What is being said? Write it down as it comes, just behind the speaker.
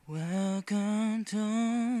Welcome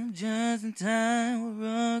to Just in Time with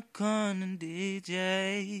Rockon and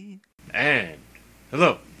DJ. And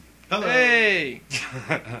hello. Hello. Hey.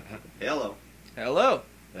 Hello. Hello. Hello.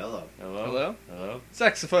 Hello. Hello. Hello.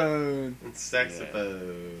 Saxophone. It's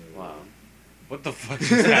saxophone. Wow. What the fuck is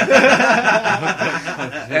that?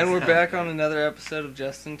 And we're back on another episode of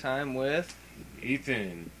Just in Time with.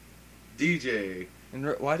 Ethan. DJ. And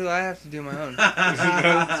why do I have to do my own?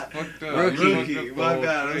 That's fucked up. Rookie. You fucked up the My whole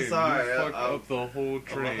bad, I'm train. sorry. You fucked I'm- up the whole I'm a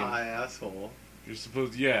train. high asshole. You're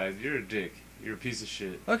supposed. Yeah, you're a dick. You're a piece of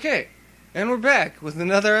shit. Okay. And we're back with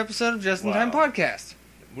another episode of Just in Time Wow. podcast.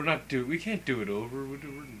 We can't do it over.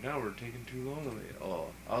 Now we're taking too long on it. Oh,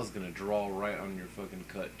 I was gonna draw right on your fucking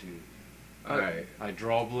cut too. Alright. I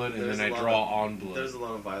draw blood and There's then a I lot draw of- on blood. There's a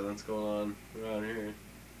lot of violence going on around here.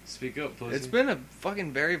 Speak up, pussy. It's been a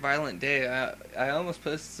fucking very violent day. I almost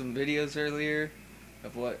posted some videos earlier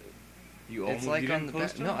of what You it's almost like you on didn't the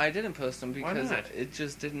post back. them? No, I didn't post them Why because not? it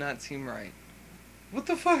just did not seem right. What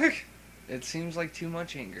the fuck? It seems like too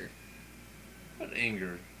much anger. What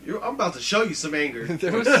anger? I'm about to show you some anger.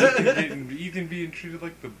 There was Ethan being treated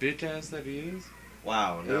like the bitch ass that he is.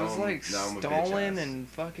 Wow. It Now was like now I'm a bitch Stalin ass. and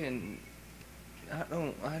fucking. I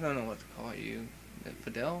don't know what to call you.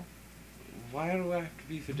 Fidel? Why do I have to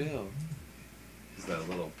be Fidel? Is that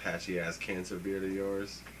little patchy ass cancer beard of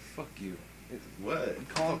yours? Fuck you. What?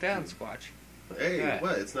 Calm Fuck down, you. Squatch. Hey, Yeah.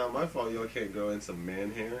 what? It's not my fault y'all can't grow in some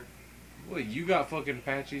man hair. Well, you got fucking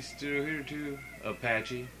Patchy still here too.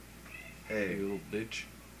 Apache, Hey, you little bitch.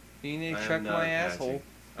 You need I to am check not my Apache. asshole.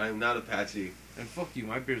 I am not Apache. And fuck you,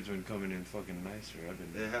 my beard's been coming in fucking nicer.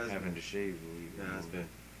 I've been It has having been. to shave. It has been.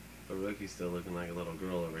 But Rookie's still looking like a little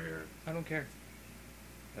girl over here. I don't care.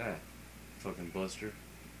 Ah, fucking Buster.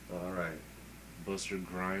 Alright. Buster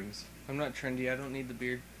Grimes. I'm not trendy. I don't need the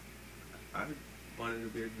beard. I wanted a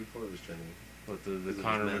beard before it was trendy. But the 'Cause it was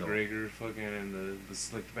Conor metal. McGregor fucking and the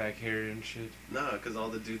slicked back hair and shit. Nah, because all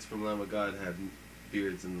the dudes from Lamb of God had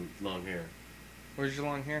beards and long hair. Where's your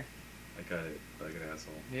long hair? I cut it like an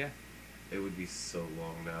asshole. Yeah. It would be so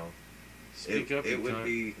long now. Speak it up, it you would cunt.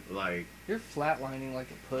 be like, You're flatlining like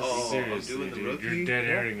a pussy. Oh, I'm Seriously, doing the dude, rookie? you're dead Yeah.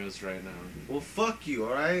 airing us right now. well, fuck you,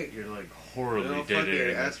 alright? You're like You horribly don't dead fucking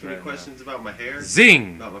airing us ask me right questions about my hair, now.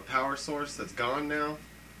 Zing! about my power source that's gone now.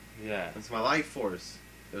 Yeah, That's my life force.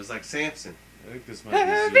 It was like Samson. I think this might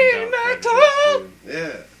Heavy be zoomed out quite a bit,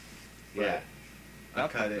 too. Yeah. Yeah. I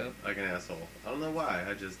Not cut fucked it up. like an asshole. I don't know why,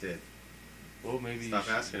 I just did. Well, maybe Stop you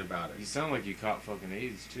should- asking about You it. sound like you caught fucking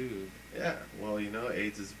AIDS too. Yeah, well, you know,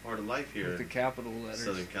 AIDS is a part of life here With the in capital letters.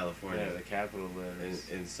 Southern Yeah, California. the capital letters.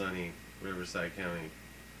 In sunny Riverside County.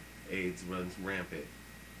 AIDS runs rampant.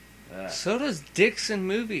 Ah, So does dicks in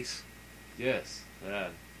movies. yes. Yeah.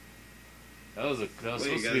 That was Wait, supposed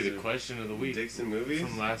you to be guys the are question of the week Dixon movies?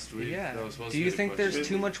 from last week. Yeah. That was supposed Do to you be the think there's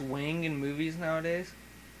question. too much wang in movies nowadays?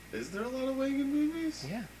 Is there a lot of Wang in movies?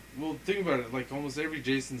 Yeah. Well, think about it. Like almost every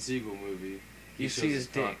Jason Segel movie, he You shows see his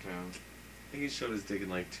cock dick. now. I think he showed his dick in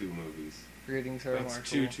like 2 movies. Greetings, Sir That's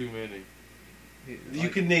Marshall. too many. You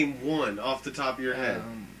can name one off the top of your head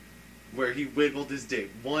Um, where he wiggled his dick.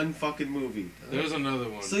 One fucking movie. There's another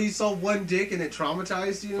one. So you saw one dick and it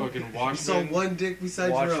traumatized you? Fucking You saw Watchmen. one dick beside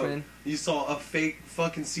your own. Watchmen. You saw a fake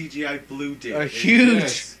fucking CGI blue dick. A And- huge,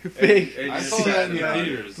 yes. big. and I you saw sat that in the down.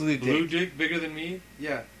 theaters. Blue dick bigger than me.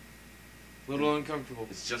 Yeah. Little uncomfortable.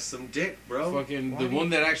 It's just some dick, bro. Fucking Why the do you- one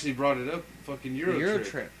that actually brought it up. Fucking Euro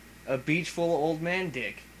Trip. A beach full of old man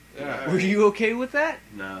dick. Yeah. Were you okay with that?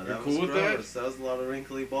 Nah, You're that cool was with that? gross. That was a lot of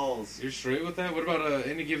wrinkly balls. You're straight with that? What about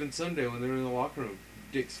Any Given Sunday when they were in the locker room?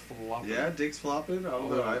 Dicks flopping. Yeah, dicks flopping? I All don't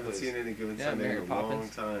know. over I the haven't place. seen any given Yeah, Sunday Mary in a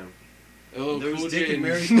Poppins. long time. LL There was Cool Dick J and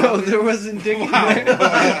Mary No, there wasn't dick in Wow. there.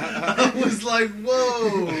 I was like,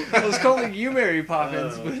 whoa. I was calling you Mary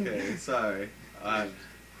Poppins, Oh, okay, sorry. but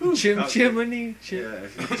chim Okay. chimney, chim. Yeah,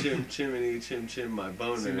 if you chim chimney, chim chim my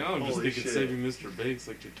boner. See, now I'm just Holy thinking shit. Saving Mr. Banks,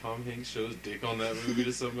 like did Tom Hanks shows dick on that movie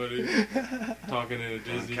to somebody, talking in a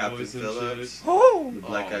Disney Captain voice and Phillips. Oh, The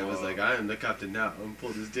black guy was Oh. like, I am the captain now, and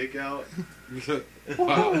pulled his dick out. shit.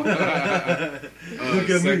 Wow. Look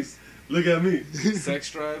at me. Sex, Look at me.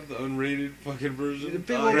 Sex Drive, the unrated fucking The version.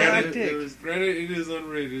 big old black Granted, dick. granted, it is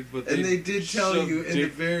unrated, but And they did tell shoved you in the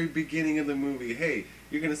dick- very beginning of the movie, hey,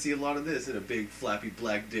 you're gonna see a lot of this in a big flappy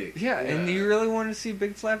black dick. Yeah, and Yeah. you really want to see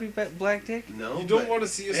big flappy black dick? No, You don't but, want to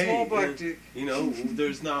see a hey, small black you- dick. You know,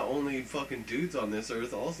 there's not only fucking dudes on this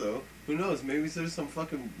earth. Also, who knows? Maybe there's some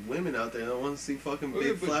fucking women out there that want to see fucking Okay,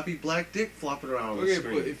 big but- flappy black dick flopping around on the Okay,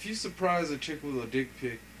 screen. but if you surprise a chick with a dick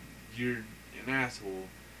pic, you're an asshole.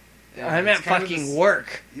 I'm It's at kind of fucking the s-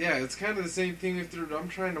 work. Yeah, it's kind of the same thing if I'm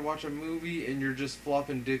trying to watch a movie and you're just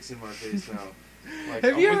flopping dicks in my face now. Like,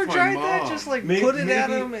 Have I'm you with ever my tried mom. that? Just like put it at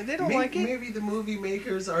them, and they don't maybe, like it. Maybe the movie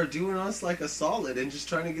makers are doing us like a solid and just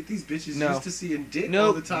trying to get these bitches No. used to seeing dick Nope.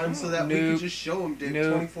 all the time, so that we can Nope. just show them dick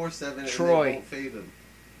Nope. 24/7 and Troy. they won't fade them.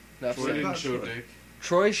 Enough Troy said. didn't Not show Troy. dick.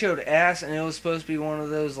 Troy showed ass, and it was supposed to be one of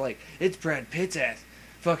those like it's Brad Pitt's ass.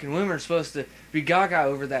 Fucking women are supposed to be gaga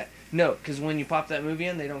over that. No, because when you pop that movie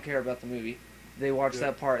in, they don't care about the movie. They watch Yeah.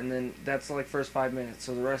 that part, and then that's like first 5 minutes,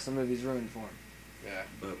 so the rest of the movie's ruined for them. Yeah,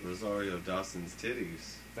 But Rosario Dawson's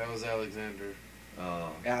titties. that was Alexander.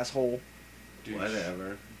 Oh, Asshole. Douche.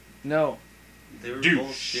 whatever. No. They were Douche.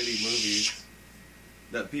 both shitty movies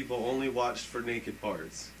that people only watched for naked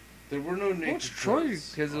parts. There were no naked What's Troy?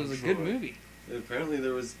 parts Because it on was a good Troy. movie. And apparently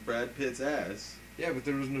there was Brad Pitt's ass. Yeah, but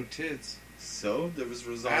there was no tits. So there was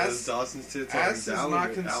Rosario Ass- Dawson's tits on Ass is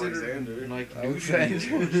not considered Alexander. like Alexander. nudity as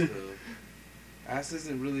much, though. Ass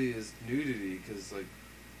isn't really as nudity because like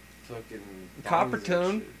fucking Copper bongs and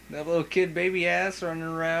tone. shit. That little kid baby ass running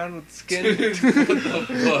around with skin. Dude, what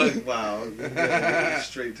the fuck? Wow, yeah,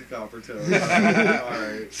 straight to copper toe.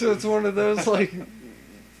 Alright. So it's one of those like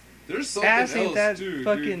There's something ass ain't else that too,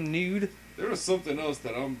 fucking dude. nude. There was something else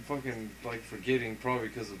that I'm fucking like forgetting, probably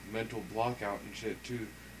because of mental blockout and shit too.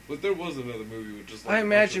 But there was another movie with just like I a bunch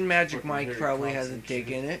imagine of Magic fucking Mike hairy probably cocks has a and dick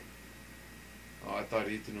shit. in it. Oh, I thought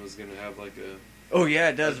Ethan was gonna have like a Oh yeah,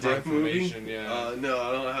 it does, A bro. dick movie? Defamation, yeah. No,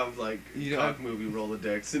 I don't have like You cock don't- movie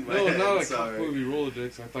Rolodex in my No, head. not a cock sorry. movie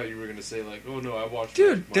Rolodex. I thought you were gonna say like, oh no, I watched. Dude,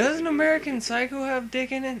 Magic Mike doesn't and it was American really Psycho have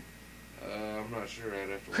dick in it? good. I'm not sure. I'd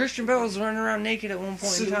have to. Christian watch Bale it. was running around naked at one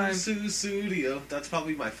point in time. Susudio. That's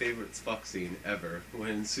probably my favorite fuck scene ever.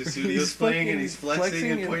 When He's Susudio's playing and he's fucking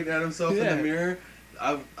flexing and flexing pointing at himself in yeah. the mirror.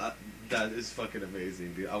 That is fucking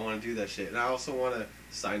amazing, dude. I want to do that shit. And I also want to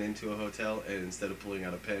sign into a hotel and instead of pulling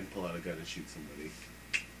out a pen, pull out a gun and shoot somebody.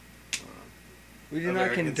 We do not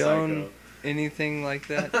American condone anything like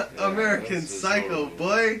that. Yeah, American that's just Psycho, horrible.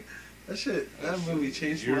 boy. That That movie shit-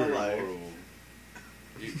 changed you're my life. horrible.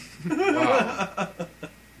 Wow.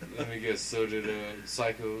 Let me guess. So did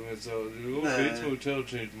Psycho. And so Nah. Bates Motel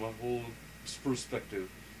changed my whole perspective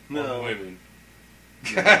No. on women.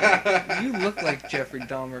 You look like Jeffrey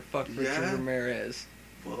Dahmer. Fuck Richard Yeah? Ramirez.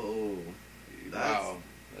 Whoa. Wow.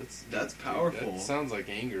 that's dude, powerful. That sounds like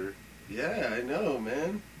anger. Yeah, I know,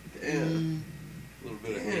 man. Damn. A little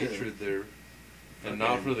bit of Damn. hatred there. And Fucking-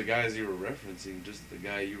 not for the guys you were referencing, just the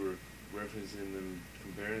guy you were referencing them,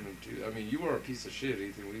 comparing them to. I mean, you are a piece of shit,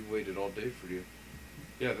 Ethan. We've waited all day for you.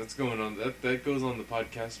 Yeah, that's going on. That goes on the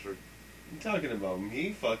podcaster. You talking about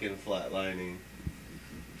me fucking flatlining?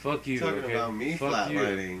 Fuck you. Talking okay? about me Fuck you.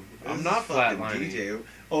 flatlining? I'm This not is fucking flatlining. DJ.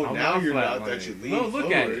 Oh, I'm now not you're not. That flatlining. you lean No, look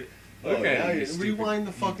forward. at it. Look Oh, at now it, you you stupid- rewind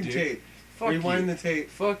the you fucking dick. tape. Fuck Rewind you. the tape.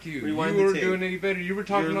 Fuck you. Rewind You the weren't tape. doing any better. You were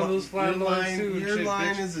talking on those flat your lines line, too. and your shit,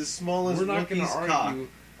 line bitch. is as small as We're not Rookie's gonna cock. argue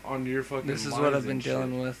on your fucking. This is lines what I've been and shit.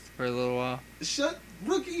 dealing with for a little while. Shut,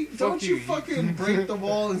 Rookie! Don't you. you fucking break the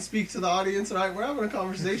wall and speak to the audience. All right, we're having a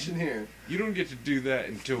conversation here. You don't get to do that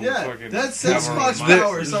until Yeah, we fucking. that's have our own Squatch mics.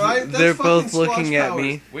 powers. All right, that's They're fucking both looking Squatch at powers.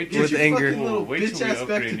 me. Wait Get with your anger. fucking little Wait till bitch we ass back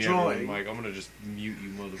upgrade to the other one, drawing. Mike. I'm gonna just mute you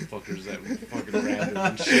motherfuckers that fucking random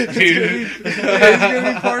and shit, dude. It's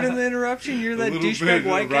gonna be part of the interruption. You're A that little douchebag bit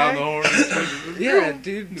white around guy. the horn and shit. Yeah,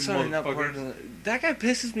 dude. You Sorry, not part motherfuckers. of the. That guy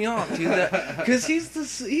pisses me off, dude. Because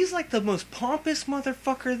he's like the most pompous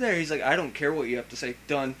motherfucker there. He's like, I don't care what you have to say.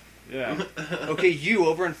 Done. Yeah. Okay, you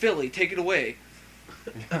over in Philly, take it away.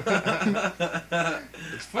 It's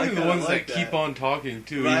funny I the kinda ones like that keep that. on talking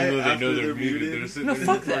too, Right, even though they after know they're they're muted. muted. They're sitting No, there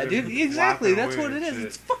fuck that, fucking dude. Exactly, flapping that's away what it and is. shit.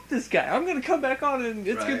 It's fuck this guy. I'm gonna come back on and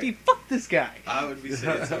it's gonna Right. be fuck this guy. I would be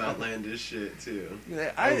saying some outlandish shit too.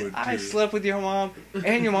 I would, I too. slept with your mom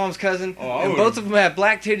and your mom's cousin, Oh, I and would've- both of them had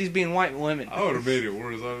black titties being white women. I would have made it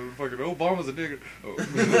worse. I would fucking Obama's a nigger. Oh.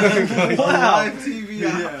 Wow. Live TV.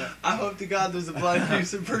 Yeah. I hope to God there's a blind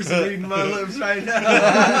person reading my lips right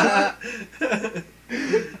now.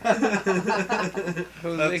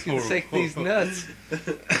 Jose can shake horrible. these nuts.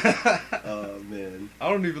 Oh man. I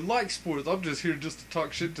don't even like sports. I'm just here just to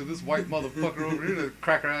talk shit to this white motherfucker over here, the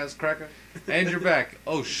cracker ass cracker. And you're back.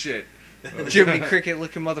 Oh shit. Jimmy Cricket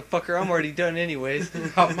looking motherfucker. I'm already done anyways.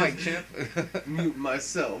 Hot mic champ. Mute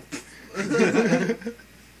myself. That'd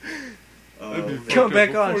be man. fucked Come up.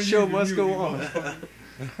 back on, Before show you must knew, go you on.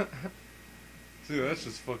 motherfucker. See, that's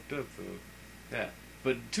just fucked up though. Yeah.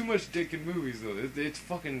 But too much dick in movies though. It's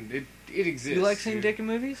fucking it exists. You like seeing dude. dick in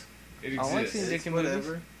movies? It I like exists. seeing dick It's in movies.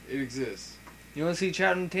 whatever. It exists. You want to see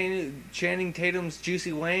Channing Tatum's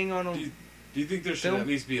juicy wang on Do him? you think there should Film? at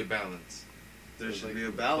least be a balance? There should Like- be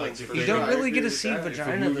a balance like for if You the don't guy. really get to If see a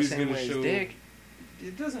vagina the movie's same gonna way as show- dick.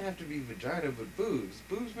 It doesn't have to be vagina, but boobs.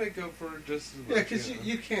 Boobs make up for just as much. Yeah, because know.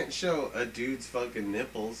 you can't show a dude's fucking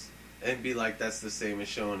nipples. and be like, that's the same as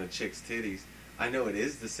showing a chick's titties. I know it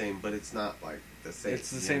is the same, but it's not like the same. It's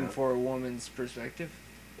the same for a woman's perspective.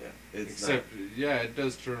 Yeah, it's Except, yeah, it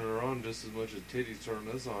does turn her on just as much as titties turn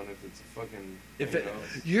us on if it's a fucking. If you it, know.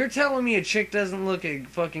 you're telling me a chick doesn't look a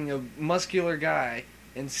muscular guy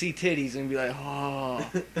and see titties and be like, oh,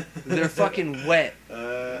 they're fucking wet.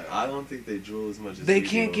 I don't think they drool as much as They we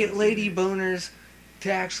can't do get on lady TV. boners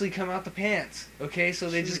to actually come out the pants. Okay, so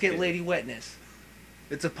they Sure just get can. lady wetness.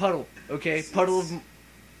 It's a puddle. Okay, puddle of.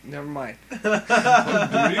 Never mind. Were you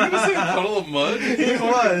gonna say a puddle of mud? He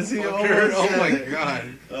was. He Fucker. almost Oh said my it.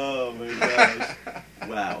 god. Oh my gosh!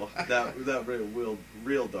 Wow, that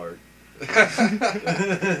real dark.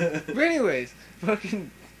 But anyways,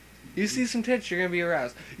 fucking, you see some tits, you're gonna be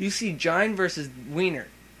aroused. You see Gine versus Wiener.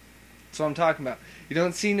 That's what I'm talking about. You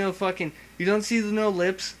don't see no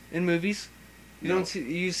lips in movies.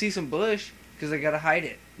 You see some bush because they gotta hide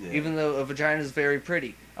it. Yeah. Even though a vagina is very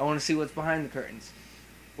pretty, I want to see what's behind the curtains.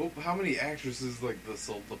 Well, how many actresses, like the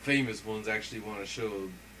famous ones, actually want to show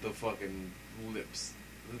the fucking lips?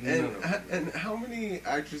 None of them. And how many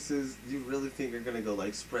actresses do you really think are gonna go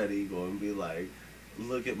like spread eagle and be like,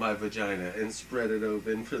 look at my vagina and spread it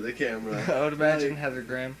open for the camera? I would imagine Like, Heather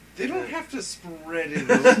Graham. They don't have to spread it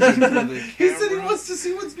open for the camera. He said he wants to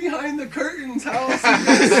see what's behind the curtains. How else is he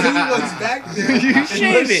gonna see what's back there? You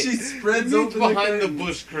shave Unless it. She spreads What's open behind the curtains.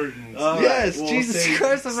 bush curtains. All right, Yes, well, Jesus say-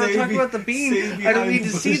 Christ, I'm not say talking be- about the bean. say I don't behind need to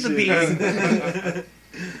see the bushes.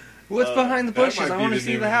 What's behind the That bushes? might I be want to the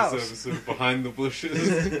see name the of house. this episode, behind the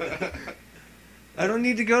bushes. I don't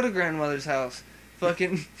need to go to grandmother's house.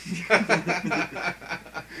 Fucking.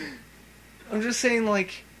 I'm just saying,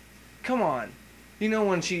 like, come on. You know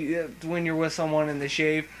when you're with someone and they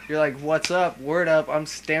shave, you're like, "What's up? Word up." I'm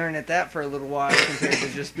staring at that for a little while compared to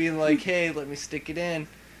just being like, "Hey, let me stick it in."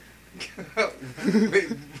 Wait,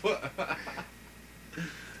 what?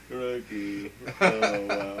 Rookie. Oh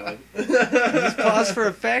wow. Just pause for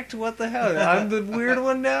effect. What the hell? I'm the weird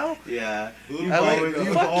one now. Yeah. I like.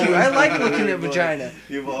 Fuck you. I like looking at vagina.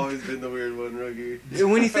 You've always been the weird one, Rookie.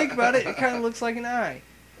 And when you think about it, it kind of looks like an eye.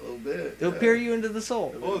 A little bit. It'll peer you into the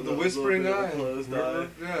soul. Oh, the Little whispering bit of a eye. closed Remember? eye.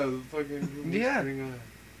 Yeah, the fucking Yeah. whispering eye.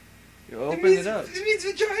 You open it up. It means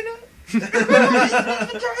vagina.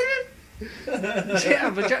 Yeah,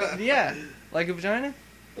 vagina. Yeah, like a vagina.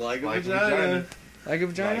 Like a Like a vagina. vagina. Like a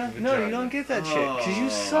vagina? Like a No, you vagina. don't get that shit. Because you Oh,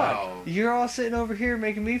 suck. wow. You're all sitting over here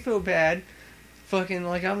making me feel bad. Fucking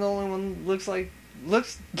like I'm the only one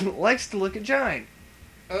likes to look at Gine.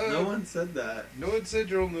 No one said that. No one said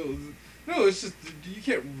your own little. No, it's just you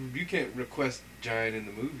can't request giant in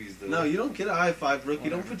the movies though. No, you don't get a high five, Rookie.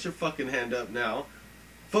 Don't Whatever. put your fucking hand up now.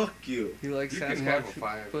 Fuck you. You like You can have a Sasquatch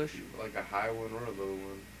five, push? like a high one or a low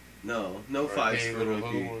one. No Or a fives gay for little low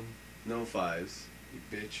Rookie. one. No fives. You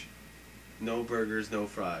bitch. No burgers, no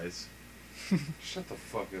fries. Shut the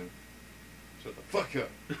fuck up. Shut the fuck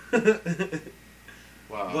up.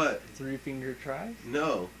 Wow. What? 3-finger tries?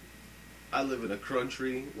 No. I live in a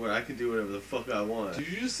country where I can do whatever the fuck I want. Did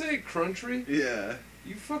you just say country? Yeah.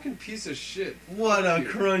 You fucking piece of shit. What a You.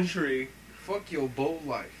 country. Fuck your bowl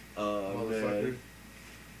life, Oh, motherfucker. man.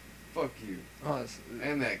 Fuck you. Oh, it's,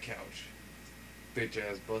 And that couch. Bitch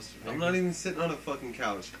ass busted. I'm nigga. not even sitting on a fucking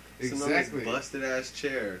couch. I'm sitting on Exactly. this busted ass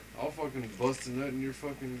chair. I'll fucking bust a nut in your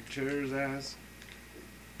fucking chair's ass.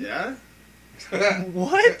 Yeah?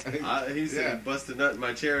 what? He said Yeah. bust a nut in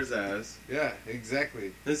my chair's ass. Yeah,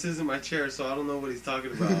 exactly. This isn't my chair, so I don't know what he's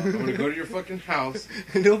talking about. I'm gonna go to your fucking house,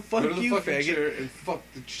 No, fuck go to the you, fucking faggot. chair, and fuck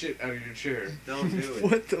the shit out of your chair. Don't do it.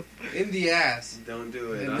 What the? In the ass. Don't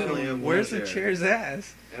do it. And I only have one Where's chair. the chair's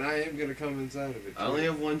ass? And I am gonna come inside of it. I only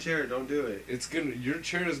have one chair. Don't do it. It's gonna. Your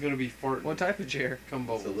chair is gonna be farting. What type of chair? Cum It's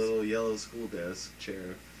bubbles. a little yellow school desk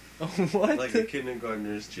chair. Oh, what? Like a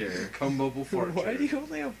kindergartner's chair. Cum bubble fart Why chair. do you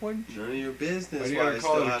only have one? None of your business Why do you why gotta I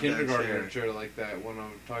call still it a have that kindergartner chair. chair like that when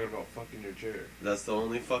I'm talking about fucking your chair? That's the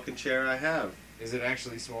only fucking chair I have. Is it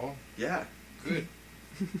actually small? Yeah. Good.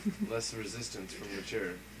 Less resistance from the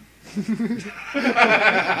chair.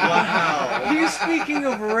 Wow. You're speaking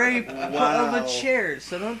of rape Wow. of a chair,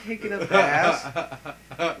 so don't take it up the ass.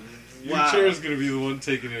 Your Wow. chair is gonna be the one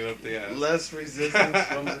taking it up the ass. Less resistance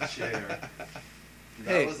from the chair. That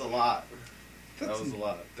Hey. was a lot. That That's- was a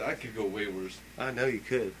lot. I could go way worse, I know you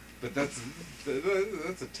could. but that's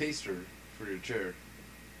a taster for your chair.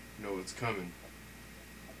 No, it's coming.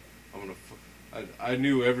 I'm gonna. I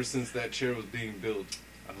knew ever since that chair was being built,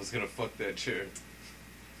 I was gonna fuck that chair.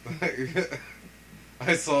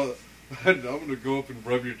 I saw. I'm gonna go up and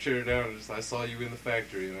rub your chair down. And I saw you in the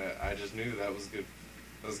factory, and I just knew that was good.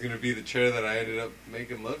 That was gonna be the chair that I ended up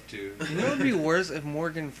making love to. You know what would be worse if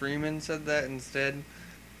Morgan Freeman said that instead?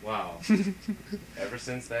 Wow. Ever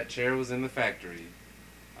since that chair was in the factory,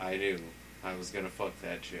 I knew I was gonna fuck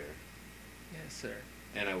that chair. Yes, sir.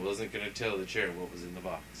 And I wasn't gonna tell the chair what was in the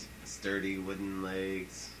box. Sturdy wooden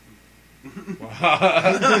legs. Wow.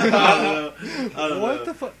 I don't know. What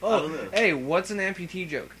the fuck? I don't Oh, know. hey, what's an amputee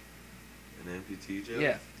joke? An amputee joke?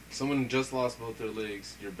 Yeah. Someone just lost both their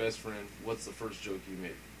legs, your best friend, what's the first joke you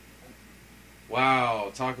made?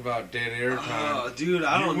 Wow, talk about dead air time. Oh, dude,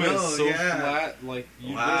 I don't you went know. so yeah. flat, like,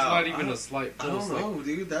 there's Wow. not even a slight I pulse. don't Like, know,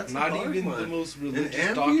 dude. That's not a hard even one. the most An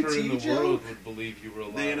religious doctor in amputee the joke? world would believe you were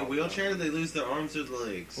alive. They in a wheelchair? They lose their arms or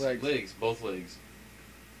legs? Legs. Legs, both legs.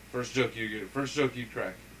 First joke you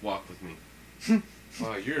crack. Walk with me.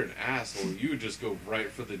 Wow, you're an asshole. You would just go right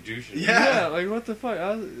for the douche. Yeah. Like what the fuck?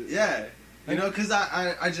 Yeah. You know, because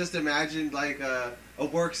I just imagined, like, a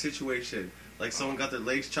work situation. Like, someone got their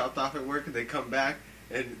legs chopped off at work, and they come back,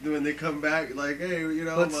 and when they come back, like, hey, you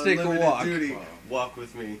know, Let's I'm on take a limited walk. duty. Wow. Walk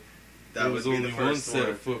with me. That There would was be only the one first set one.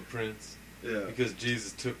 of footprints Yeah. because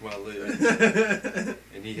Jesus took my legs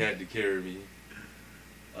and he had to carry me.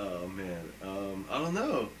 Oh, man. I don't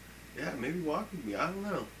know. Yeah, maybe walk with me. I don't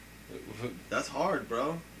know. That's hard,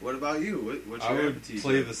 bro. What about you? What's I your would amputee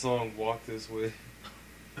play joke? the song "Walk This Way."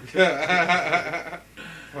 That's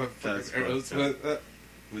Aerosmith.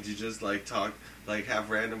 Would you just, like, talk, like, have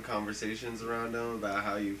random conversations around them about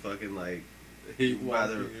how you fucking, like, Hate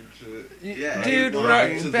rather- walking and shit. Yeah, Dude, drive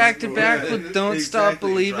right to the back to store. back Yeah, with "Don't Stop exactly.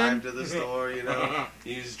 Believing." Drive to the store, you know.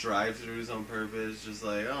 You use drive-throughs on purpose, just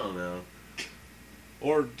like, I don't know.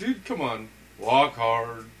 Or, dude, come on, walk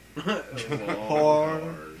hard.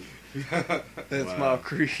 Hard. That's Wow. my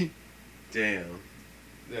creed. Damn.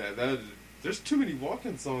 Yeah, there's too many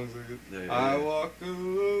walking songs. Like, Yeah. I walk a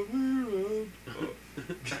lonely road. Oh.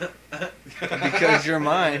 Because you're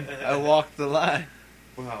mine, I walk the line.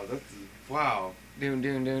 Wow. Ding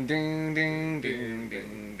ding ding ding ding ding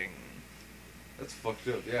ding ding. That's fucked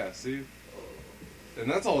up. Yeah, see, and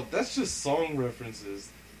that's just song references.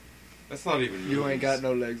 That's not even. You movies. ain't got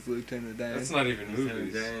no legs, Lieutenant Dan. That's not even Lieutenant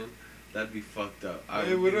movies. Dan, that'd be fucked up. I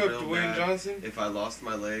Hey, would what be up, real Dwayne mad Johnson? If I lost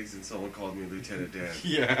my legs and someone called me Lieutenant Dan.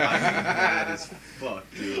 Yeah. I'd be mad as fuck,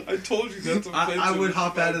 dude. I told you that's offensive. I would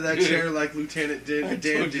hop out of that Dude. chair like Lieutenant Dan, I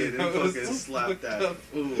Dan told you did that and was fucking so slap fucked that. up.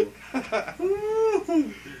 Ooh.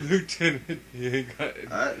 Lieutenant. You ain't got.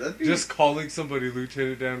 That'd be, Just calling somebody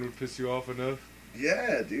Lieutenant Dan would piss you off enough.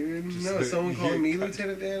 yeah, dude. Just No, like, someone calling you me got-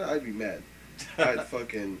 Lieutenant Dan, I'd be mad. I'd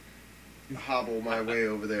fucking hobble my way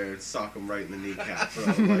over there and sock him right in the kneecap, bro.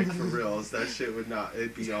 Like, for reals, that shit would not.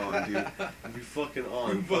 It'd be on, dude. It'd be fucking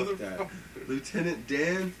on. Fuck that. Motherfucker. Lieutenant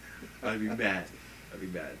Dan, I'd be mad. I'd be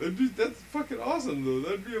mad. That's fucking awesome though.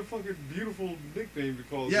 That'd be a fucking beautiful nickname to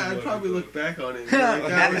call. Yeah, I'd somebody. probably look back on it and be like,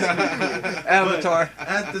 that was pretty cool. Avatar. But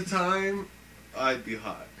at the time, I'd be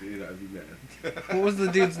hot, dude. I'd be mad. What was the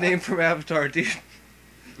dude's name from Avatar, dude?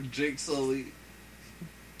 Jake Sully.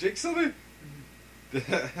 Jake Sully.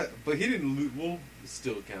 But he didn't lose. Well,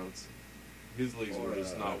 still counts. His legs were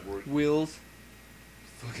just not working. Wheels.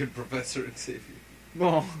 Fucking Professor Xavier.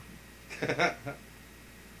 Oh,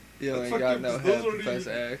 you That's ain't fucking- got no those head, aren't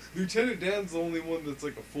Professor even- X. Lieutenant Dan's the only one that's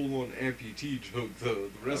like a full-on amputee joke, though.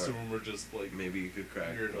 The rest of them are just like Maybe you could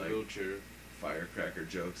crack you're in a like wheelchair. firecracker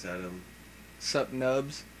jokes at him. Sup,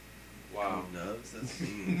 Nubs? Wow. Nubs? That's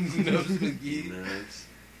mean. Nubs McGee. Nubs.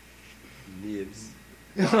 Nibs.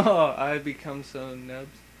 Oh, I become so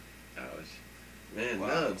Nubs. Ouch. Man, Wow.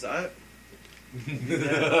 Nubs. I'd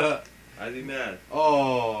be mad.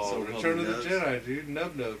 Oh, So Return of the Nubs. Jedi, dude.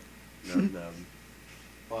 Nub. Nub nub.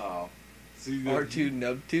 Wow. See, R2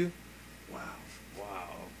 Nub2? Wow. Wow.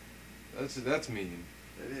 That's mean.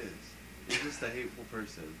 It is. You're just a hateful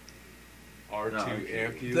person. R2 No, I'm kidding.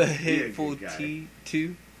 Ampu. The Be a hateful good guy.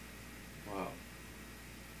 T2? Wow.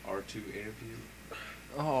 R2 Ampu.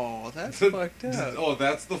 Oh, that's fucked up. Oh,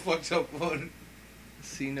 that's the fucked up one.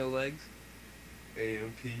 See no legs?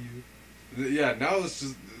 AMPU. Yeah, now it's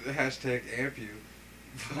just hashtag Ampu.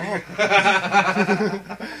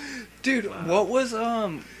 Dude, Wow. what was,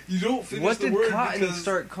 You don't finish what the did word Cotton because,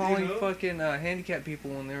 start calling you know? fucking handicapped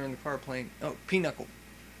people when they were in the car playing? Oh, Pinochle.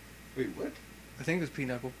 Wait, what? I think it was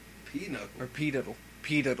Pinochle. Pinochle. Or P-Diddle.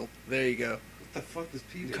 P-Diddle. There you go. What the fuck is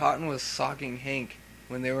Pinochle? Cotton was socking Hank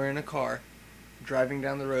when they were in a car, driving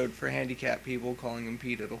down the road for handicapped people, calling him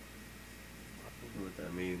P-Diddle. I don't know what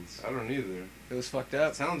that means. I don't either. It was fucked That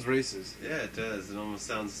up. sounds racist. Yeah, it does. It almost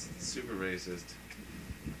sounds super racist.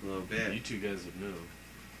 A little bit. two guys would know.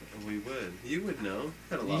 We would. You would know.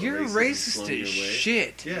 Had a lot You're of racism racist flowing as your way.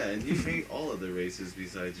 shit. Yeah, and you hate all of the races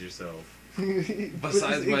besides yourself.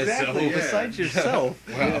 Besides myself. Exactly, Yeah. besides yourself.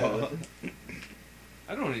 Wow.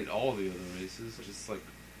 I don't hate all the other races, just like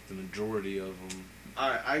the majority of them.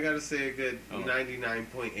 Alright, I gotta say a good Oh.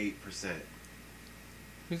 99.8%.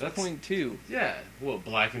 Who's That's- 0.2? Yeah. What,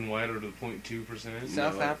 black and white are the 0.2%?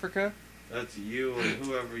 South No. Africa? That's you and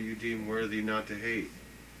whoever you deem worthy not to hate.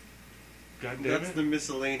 God damn That's it. the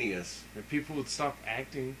miscellaneous. If people would stop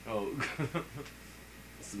acting. Oh.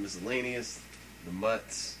 It's the miscellaneous, the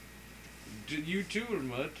mutts. You too are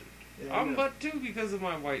mutt. Yeah, I I'm know. mutt too because of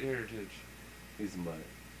my white heritage. He's a mutt.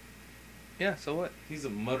 Yeah, so what? He's a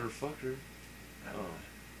motherfucker. Oh.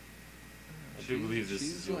 I do believe this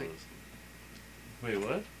She's is yours. like- Wait, what?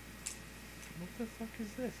 What the fuck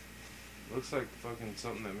is this? Looks like fucking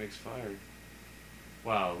something that makes fire.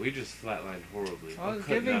 Wow, we just flatlined horribly. I was I'm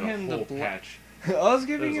cutting giving out a him the whole bla- patch. I was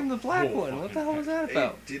giving There's him a the black whole one. What the fucking hell was that Hey,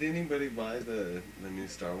 about? did anybody buy the new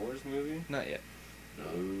Star Wars movie? Not yet.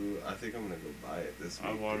 Ooh, I think I'm gonna go buy it this week.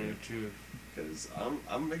 I wanted to. because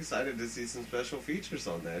I'm excited to see some special features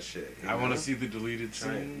on that shit. you I want know? to see the deleted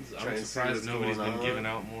Try- scenes. try I'm and see surprised what's nobody's going been on. giving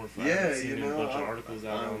out more. I Yeah, haven't seen you a know, bunch of I'm- articles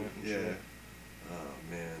out on it. and yeah. shit. Oh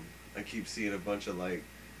man, I keep seeing a bunch of like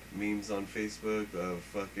memes on Facebook of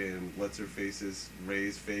fucking what's her face's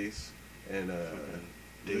Ray's face and Fucking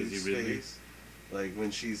Luke's Daisy Ridley. face. Like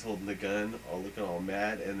when she's holding the gun, all looking all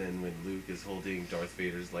mad, and then when Luke is holding Darth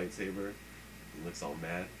Vader's lightsaber, he looks all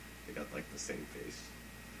mad. They got like the same face,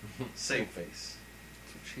 same face.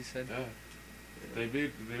 That's what she said. Yeah.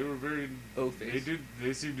 They were very. O-face.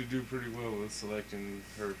 They seemed to do pretty well with selecting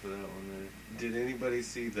her for that one there. Did anybody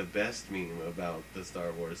see the best meme about the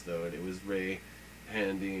Star Wars though? And it was Rey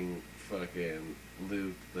handing fucking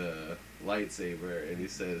Luke the lightsaber, and he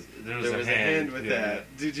says, There "There was a hand with yeah.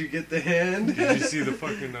 that. Did you get the hand?" Did you see the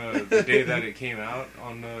fucking the day that it came out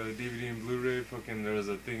on DVD and Blu-ray? Fucking there was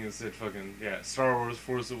a thing that said fucking Star Wars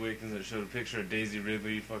Force Awakens. And it showed a picture of Daisy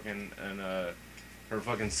Ridley fucking and her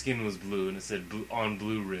fucking skin was blue and it said on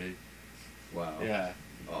Blu-ray. Wow. Yeah,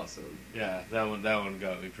 Awesome. yeah, that one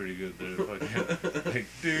got me pretty good there. Fucking like,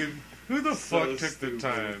 dude, who the So fuck took stupid. the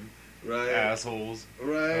time? Right. Assholes.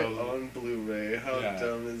 Right Oh. on Blu-ray. How Yeah.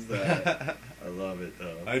 dumb is that? I love it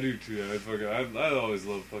though. I do too. I always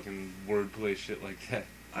love fucking wordplay shit like that.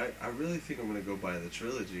 I really think I'm gonna go buy the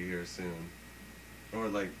trilogy here soon, or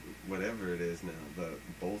like whatever it is now.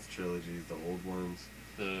 Both trilogies, the old ones.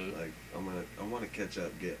 Like I want to catch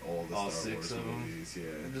up, get all the All Star 6 Wars of 'em? movies. Yeah,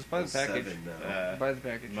 Just buy the There's package. 7 now. Buy the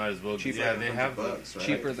package. Might as well. Cheaper Yeah, than they have the $100, right?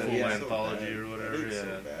 cheaper than- full yeah. anthology So or bad. whatever. That ain't Yeah.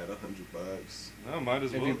 so bad. $100. No, might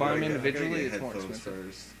as If well. you buy 'em I gotta individually, get it's more headphones expensive.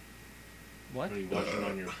 First. What? Are you watching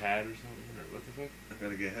on your pad or something, or what the fuck? I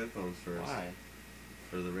gotta get headphones first Why?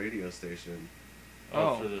 for the radio station. Oh,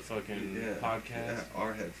 Oh. for the fucking Yeah, podcast. Yeah,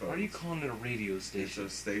 our headphones. Why are you calling it a radio It's station? a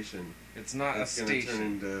station. It's not It's a gonna turn station.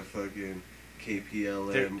 into fucking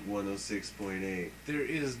KPLM 106.8. There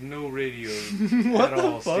is no radio What at the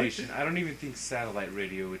all fuck? station. I don't even think satellite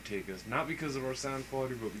radio would take us. Not because of our sound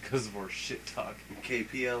quality, but because of our shit talk.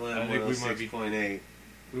 KPLM I think we might be- 106.8.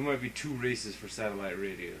 We might be too racist for satellite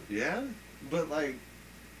radio. Yeah, but like,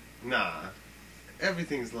 nah.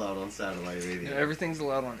 Everything's loud on satellite radio. You know, everything's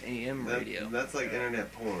allowed on AM radio. That's like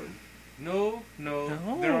internet porn. No. No.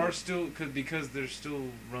 There are still because they're still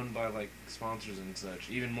run by like sponsors and such.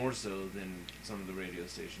 Even more so than some of the radio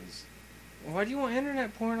stations. Why do you want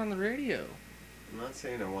internet porn on the radio? I'm not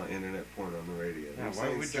saying I want internet porn on the radio. Yeah, I'm why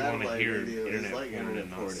saying would you wanna satellite hear radio is internet like porn internet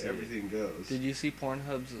and not porn. see it? Everything goes. Did you see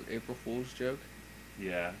Pornhub's April Fool's joke?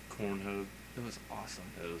 Yeah, Cornhub. It was awesome.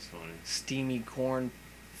 That was funny. Steamy corn,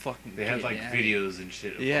 fucking. They had getting like at it. videos and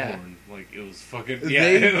shit of Yeah. porn. Like it was fucking. Yeah,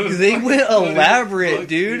 it was They fucking went funny as elaborate, fuck,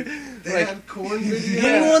 dude. They Like, had corn videos.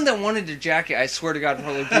 anyone that wanted to jack it, I swear to God,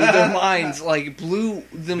 probably blew their minds, like blew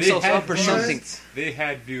themselves had up or what? something. They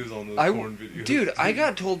had views on those I, porn videos. dude, I too.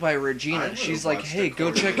 got told by I Regina. would've She's like, watched "Hey, a go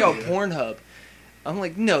corn check out video." Pornhub." I'm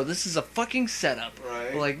like, "No, this is a fucking setup."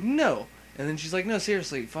 Right. Like, no. And then she's like, "No,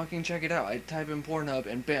 seriously, fucking check it out." I type in Pornhub,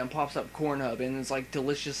 and bam, pops up Cornhub, and it's like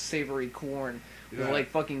delicious, savory corn with Yeah. like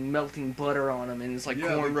fucking melting butter on them, and it's like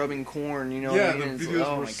Yeah, corn the- rubbing corn. You know Yeah, what I mean? the It's videos like,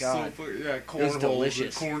 oh were my god. so corn holes,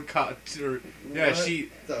 delicious. corn cob, or yeah, What she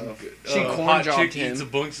the She corn hot jobbed chick him. eats a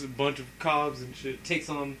bunch of cobs and shit, takes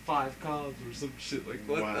on 5 cobs or some shit like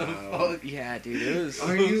what Wow. the fuck? Yeah, dude, it was.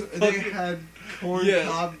 Are you? They Fucking- had corn Yeah.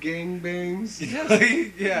 cob gangbangs.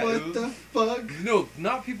 Yeah, What it was- the fuck? No,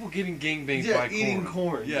 not people getting gangbanged Yeah, by eating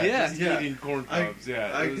corn. Yeah, Yeah. just Yeah. eating corn I- cobs.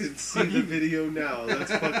 Yeah, I it was could see the fucking- video now.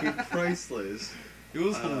 That's fucking priceless. It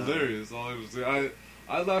was Uh, hilarious. All I was saying.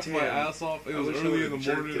 I laughed my Damn. ass off. It I was wish I early in would've the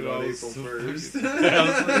jerked morning. it And on I was April so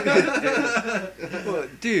 1st. fucking- Well,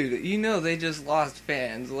 dude, you know they just lost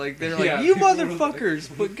fans. Like they're like, Yeah, "You people were motherfuckers!"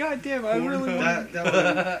 But goddamn, I really want.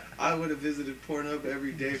 I would have visited Pornhub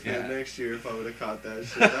every day for Yeah. the next year if I would have caught that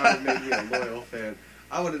shit. That would have made me a loyal fan.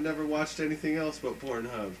 I would have never watched anything else but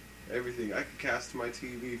Pornhub. Everything. I could cast my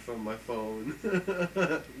TV from my phone.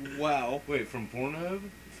 Wow. Wait, from Pornhub?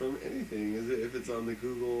 From anything. If it's on the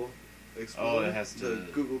Google Explorer, Oh, it has the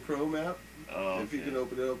to- Google Chrome app. Oh, If you okay. can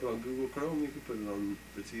open it up on Google Chrome, you can put it on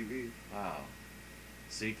the TV. Wow.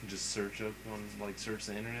 So you can just search up on, like, search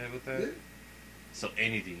the internet with that? Yeah, So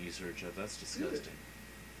anything you search up, that's disgusting.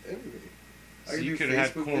 anything. So could you do could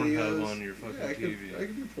have Facebook Pornhub videos. on your fucking Yeah, I TV.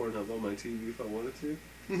 could do Pornhub on my TV if I wanted to.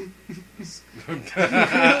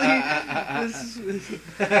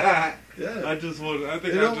 Yeah. I just want. I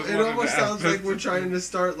think It, I al- just it wanted almost to sounds ask like we're this. trying to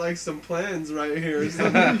start like some plans right here. So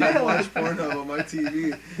you can watch Pornhub on my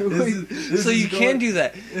TV. This So is you going- can do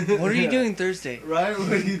that. What are you Yeah. doing Thursday? Right?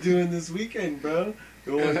 What are you doing this weekend, bro?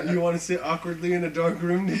 You want to sit awkwardly in a dark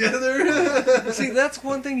room together? See, that's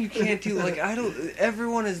one thing you can't do. Like, I don't.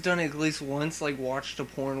 Everyone has done it at least once, like watched a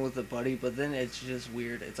porn with a buddy, but then it's just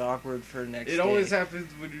weird. It's awkward for next day. It always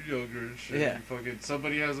happens when you're younger and shit. Yeah. You fucking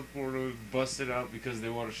somebody has a porno, bust it out because they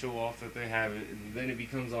want to show off that they have it, and then it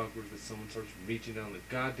becomes awkward that someone starts reaching down the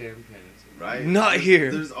goddamn pants. Right? Not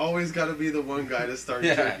here. There's always got to be the one guy to start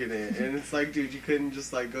Yeah. jerking it, and it's like, dude, you couldn't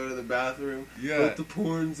just like go to the bathroom. Yeah. But the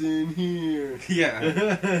porn's in here. Yeah.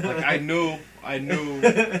 Like I know,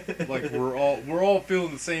 like we're all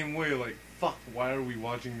feeling the same way. Like fuck, why are we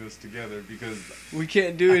watching this together? Because We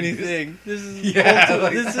can't do anything. This is Yeah,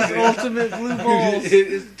 like- this is ultimate blue balls. it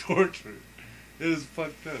is torture. It is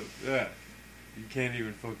fucked up. Yeah, you can't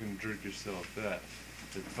even fucking jerk yourself. That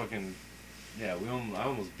it fucking yeah. I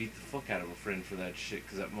almost beat the fuck out of a friend for that shit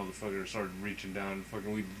because that motherfucker started reaching down. And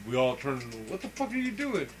fucking we all turned. What the fuck are you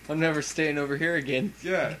doing? I'm never staying over here again.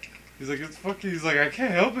 Yeah. He's like, it's fucking. He's like, I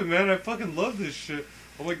can't help it, man. I fucking love this shit.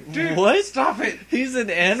 I'm like, dude, What? Stop it. He's an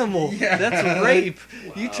animal. Yeah. That's rape.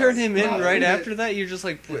 You Wow. turn him in Wow. right after that. You're just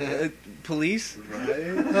like police. Right?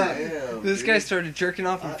 Damn. This dude. guy started jerking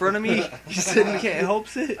off in front of me. He said he can't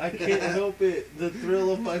help it. I can't help it. The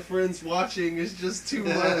thrill of my friends watching is just too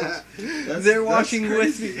much. They're watching with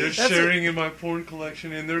crazy. me. They're That's sharing in my porn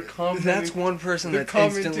collection, and they're commenting. That's one person They're that's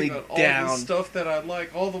commenting instantly on all down. the stuff that I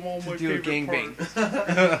like, all my do a favorite gangbang.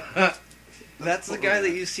 parts. That's the guy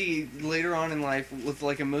that you see later on in life with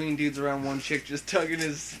like a million dudes around one chick just tugging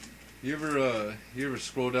his. You ever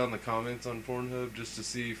scroll down the comments on Pornhub just to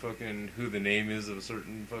see fucking who the name is of a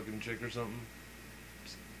certain fucking chick or something?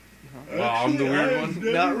 Wow, I'm the weird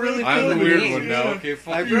one. Not really. I'm the feeling weird me. one now. Okay,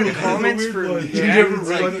 fuck I've you. read You're the comments weird for one. Jack. You never It's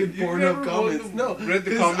read like, the you've Pornhub never comments. read No, the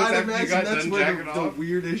 'cause comments I'd after you imagine got that's done where jacking the off.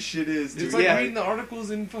 weirdest shit is, dude. It's like Yeah. reading the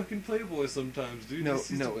articles in fucking Playboy sometimes, dude. No, You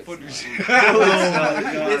see no, some it's funny not. shit. Oh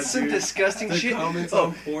my God, It's some dude. disgusting The shit. comments Oh,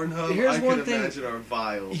 on Pornhub, here's I one can thing. imagine, are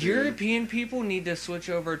vile. dude. European people need to switch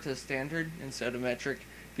over to standard instead of metric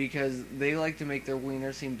because they like to make their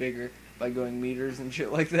wiener seem bigger by going meters and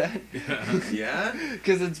shit like that. Yeah?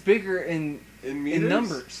 Because it's bigger in Meters?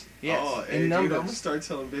 numbers. Yes, Oh, hey, in dude, I'm numbers. gonna start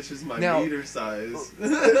telling bitches my Now- meter size. Be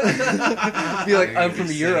like, I'm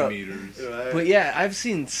from Europe. Centimeters. Right? But yeah, I've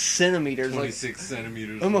seen centimeters. Like 26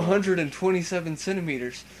 centimeters. I'm long. 127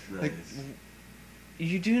 centimeters. Nice. Like,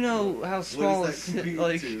 you do know how small What it's does that compute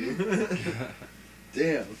like. to?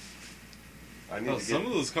 Damn. I need No, to some get...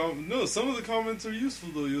 of those some of the comments are useful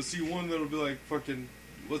though. You'll see one that'll be like fucking,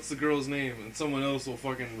 what's the girl's name, and someone else will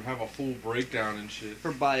fucking have a full breakdown and shit.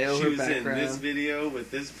 Her bio, She her was in background. this video with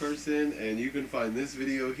this person, and you can find this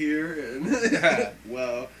video here. And Yeah.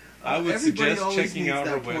 well, I would everybody suggest always checking needs out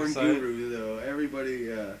that her porn website. guru, though.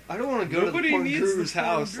 Everybody, I don't want to go Nobody to the porn needs guru's the porn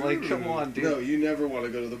house. Like, guru. come on, dude. no, you never want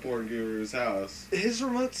to go to the porn guru's house. His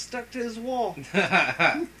remote's stuck to his wall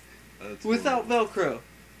That's without Velcro.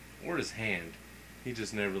 or his hand. He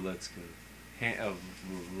just never lets go.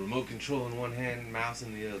 Remote control in one hand, mouse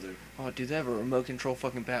in the other. Oh, dude, they have a remote control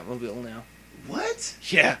fucking Batmobile now. What?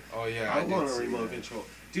 Yeah. Oh yeah, I want did a see remote that. control.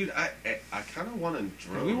 Dude, I kind of want a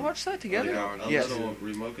drone. Did we watch that together? yeah, A Yes. little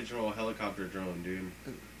remote control helicopter drone, dude.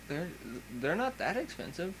 They're not that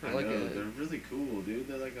expensive for I like know, a. they're really cool, dude.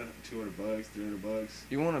 They're like $200, $300.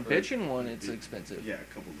 You want a for- bitch in one? It's expensive. Yeah,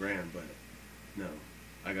 a couple grand, but no,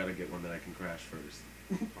 I gotta get one that I can crash first.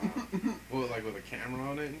 Well, like with a camera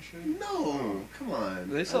on it and shit. No, come on.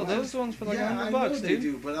 They sell those ones for like yeah, I $100, know they dude.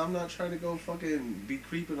 do, but I'm not trying to go fucking be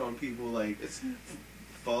creeping on people like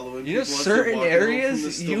following. You know, people as they're certain walking home from the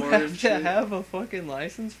areas you store have and to shit. have a fucking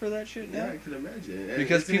license for that shit Yeah, now. I can imagine. And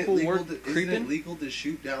Because isn't it people legal work to, Isn't creeping? it legal to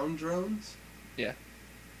shoot down drones? Yeah.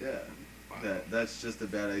 Yeah. That's just a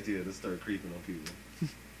bad idea to start creeping on people.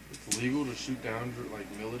 It's legal to shoot down like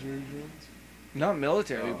military drones. Not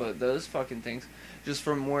military, Oh. but those fucking things. Just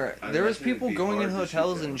from where I there was imagine it'd people be going in hard to shoot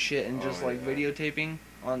hotels down. and shit and Oh, just like yeah. videotaping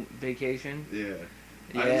on vacation. Yeah.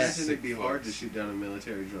 I Yes. imagine it'd be hard to Fucks. shoot down a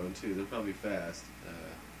military drone too. They're probably fast.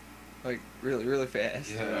 Like really, really fast.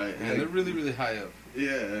 Yeah, Right. and they're really, really high up.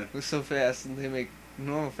 Yeah. Looks so fast, and they make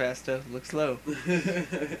normal fast stuff look slow.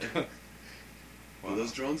 Well,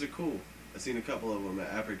 those drones are cool. I've seen a couple of them at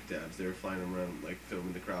Abracadabs. They were flying around, like,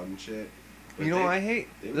 filming the crowd and shit. But You know they- what I hate?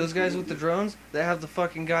 they were Those guys cool, with the dude. drones, they have the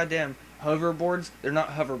fucking goddamn hoverboards. They're not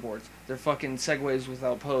hoverboards. They're fucking segways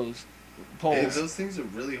without poles. Hey, those things are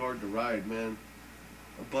really hard to ride, man.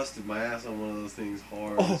 I busted my ass on one of those things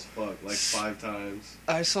hard as fuck, like 5 times.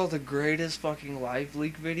 I saw the greatest fucking live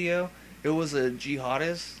leak video. It was a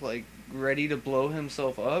jihadist, like, ready to blow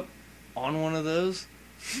himself up on one of those.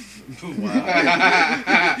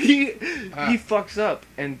 Wow. he fucks up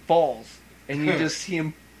and falls, and you just see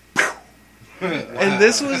him. And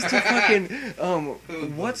this was to fucking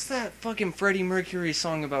what's that fucking Freddie Mercury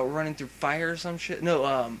song about running through fire or some shit?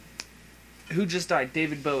 No, who just died?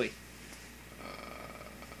 David Bowie.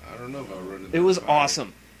 I don't know about running. It was Fire.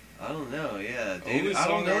 awesome. I don't know, yeah. The only I don't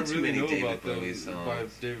song I know too really many know David about Bowie them by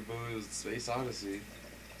songs. David Bowie was Space Odyssey.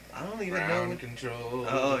 I don't even know Ground what... control.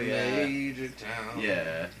 Oh, yeah. Major Town.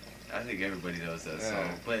 Yeah. I think everybody knows that Yeah. song.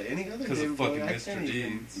 But any other Because of David fucking Bowie, I Mr. can't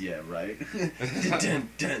even... Deeds. Yeah, right. dun,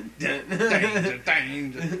 dun, dun. Danger,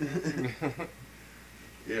 danger.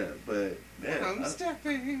 Yeah, but... Man, I'm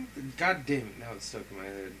stepping. God damn it! Now it's stuck in my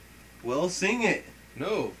head. well, sing it.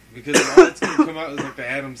 No, because all that's gonna come out is like the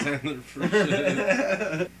Adam Sandler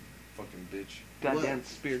shit. Fucking bitch. Goddamn What?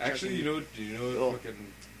 spear. Actually, you know what? Do you know what? Oh. Fucking.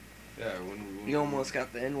 Yeah, when You almost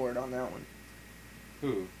got the N word on that one,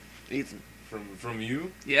 Who? Ethan. From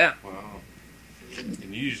you? Yeah. Wow. And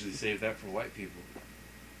you usually save that for white people.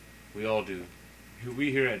 We all do.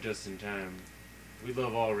 We here at Just in Time, we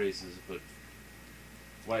love all races, but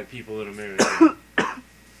white people in America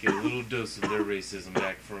get a little dose of their racism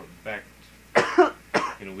back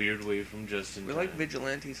in a weird way from Just in We Time. like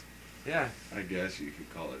vigilantes. Yeah. I guess you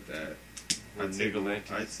could call it that. Or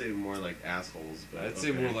niggalantes. I'd say more like assholes, but I'd say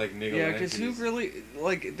okay. more like niggalantes. Yeah, because who really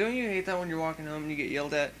like? Don't you hate that when you're walking home and you get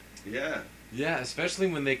yelled at? Yeah. Yeah, especially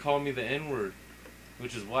when they call me the N-word,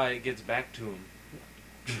 which is why it gets back to them.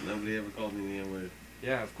 Nobody ever called me the N-word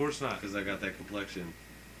Yeah, of course not. because I got that complexion.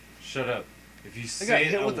 Shut up. If you got say it,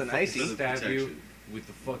 hit I with will an fucking icy. stab you Protection. with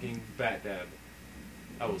the fucking bat dab.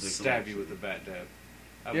 I will The stab you collection. with the bat dab.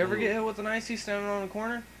 I You ever will. get hit with an icy standing on a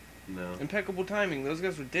corner? No. Impeccable timing. Those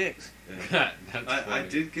guys were dicks. Yeah. That's I funny.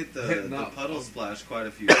 did get the No. puddle splash quite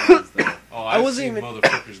a few times though. Oh, I I've wasn't seen even-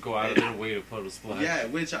 motherfuckers go out of their way to puddle splash. Yeah,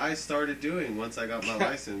 which I started doing once I got my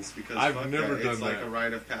license because I've fuck never that. done It's like that. a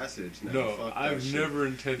rite of passage. No, No, fuck that I've shit. never You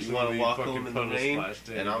want intentionally to walk fucking home in the puddle rain, splashed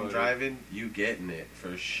and I'm anybody. driving, you getting it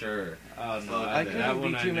for sure. Oh, no, Fuck I that. that couldn't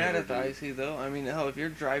one be I too mad never at the did. icy though. I mean, hell, if you're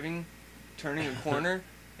driving, turning a corner,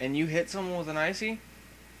 and you hit someone with an icy,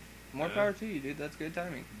 more Yeah. power to you, dude. That's good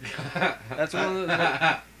timing. That's one of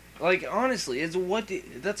those. Like honestly, it's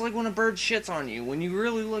that's like when a bird shits on you. When you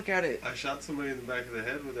really look at it, I shot somebody in the back of the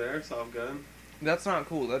head with an airsoft gun. that's not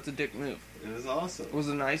cool. That's a dick move. It was awesome. Was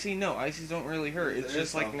it an icy? No, icies don't really hurt. It's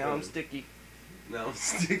just like Airsoft now I'm gun. sticky. Now I'm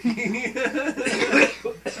sticky.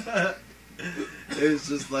 It was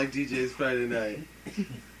just like DJ's Friday night.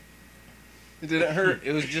 It didn't hurt.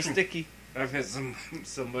 It was just sticky. I've had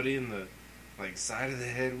somebody in the side of the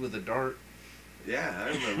head with a dart. Yeah, I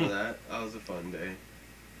remember that. That was a fun day.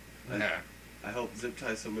 Yeah, I helped zip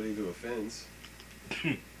tie somebody to a fence.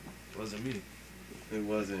 wasn't me. It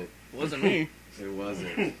wasn't. Wasn't me. It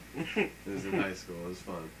wasn't. It was in high school. It was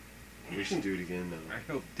fun. We should do it again though. I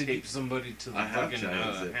helped Did tape somebody to the I have fucking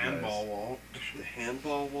giant zip handball ties. wall The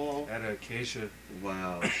handball wall. at Acacia.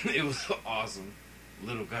 Wow. It was awesome.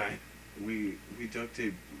 Little guy. We duct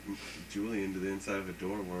taped Julian to the inside of a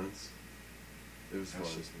door once. It was That's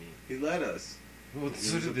fun. just me. He let us. Well, It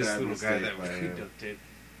so was a did this bad little guy mistake that by we him. duct taped.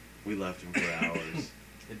 We left him for hours.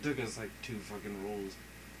 It took us 2 fucking rolls.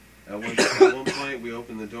 At one point, we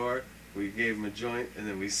opened the door, we gave him a joint, and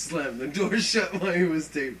then we slammed the door shut while he was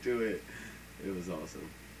taped to it. It was awesome.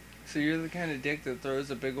 So you're the kind of dick that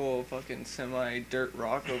throws a big old fucking semi-dirt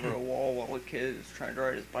rock over a wall while a kid is trying to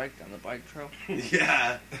ride his bike down the bike trail?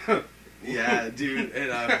 Yeah. Yeah, dude,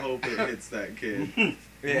 and I hope it hits that kid.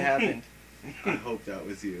 It happened. I hope that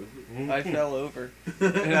was you. I fell over.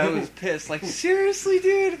 And I was pissed. Like, seriously,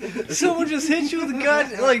 dude? Someone just hit you with a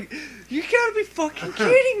gun? Like, you gotta be fucking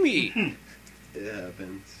kidding me. It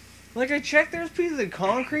happens. Like, I checked, there's pieces of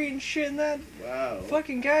concrete and shit in that. Wow.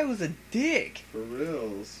 Fucking guy was a dick. For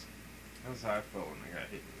reals. That's how I felt when I got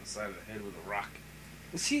hit in the side of the head with a rock.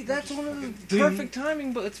 See, that's Just one of fucking the ding. perfect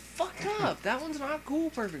timing, but it's fucked up. That one's not cool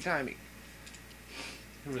perfect timing.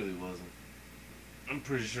 It really wasn't. I'm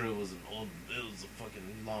pretty sure it was a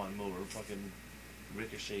fucking lawnmower, fucking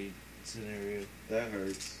ricochet scenario. That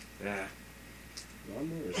hurts. Yeah.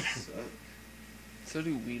 Lawnmowers suck. So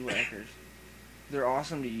do weed whackers. They're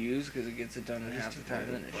awesome to use because it gets it done in half the time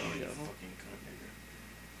and then it Oh, you goes. fucking cunt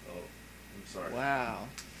nigger. Oh, I'm sorry. Wow.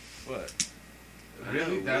 What? I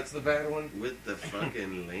Really? know, That's the bad one? With the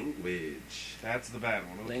fucking language. That's the bad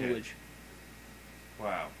one. Okay. Language.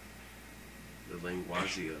 Wow. The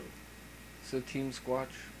linguagio. So Team Squatch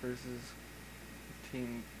versus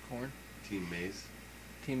Team Corn. Team Maze.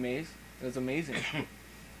 Team Maze. That's amazing.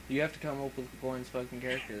 You have to come up with Corn's fucking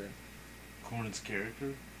character then. Corn's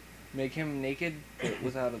character? Make him naked but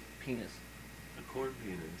without a penis. A corn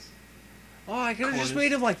penis. Oh, I could have just Corn is-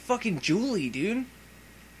 made him like fucking Julie, dude.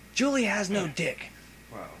 Julie has no dick.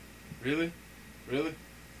 Wow. Really? Really?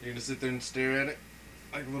 You're gonna sit there and stare at it?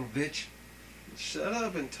 Like a little bitch? Shut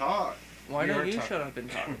up and talk. Why We don't are you talking. shut up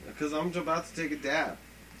and talk? Because I'm about to take a dab.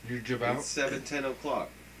 You're jab It's out? 7:10 o'clock.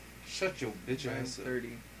 Shut your bitch ass up.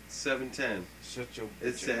 9:30. 7:10. Shut your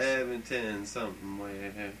It's bitch ass up. 7:10 something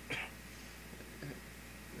way.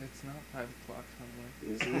 It's not 5 o'clock somewhere.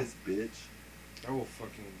 This is bitch. I will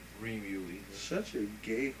fucking ream you either. Shut your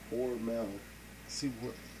gay whore mouth. See,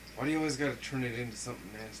 what? Why do you always gotta turn it into something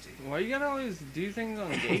nasty? Why you gotta always do things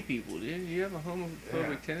on gay people, dude? You have a homophobic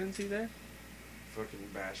Yeah. tendency there? Fucking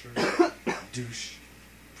basher. Douche.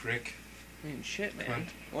 Prick. I mean, shit, man. Cunt.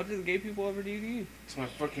 What did the gay people ever do to you? It's my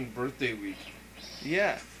fucking birthday week.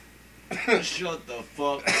 Yeah. Shut the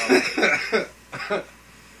fuck up.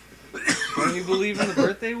 Don't you believe in the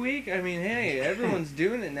birthday week? I mean, hey, everyone's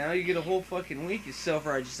doing it now. You get a whole fucking week, you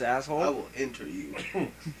self-righteous asshole. I will enter you.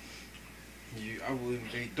 I will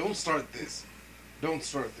invade. Don't start this. Don't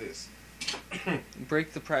start this.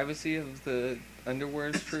 Break the privacy of the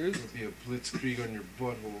underwear's truth. There'll be a blitzkrieg on your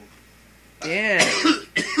butthole. And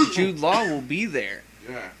Jude Law will be there.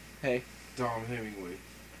 Yeah. Hey, Dom Hemingway.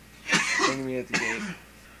 bring me at the gate.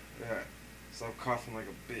 Yeah. Stop coughing like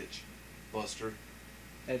a bitch. Buster.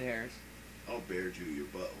 Ed Harris. I'll bear you your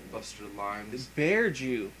butthole. Buster Limes. Bear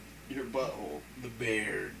Jew. Your butthole. The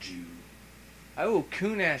Bear Jew. I will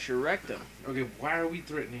coon-ash your rectum. Okay, why are we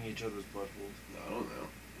threatening each other's buttholes? I don't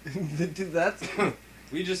know. Dude, that's...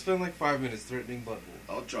 We just spent like 5 minutes threatening buttholes.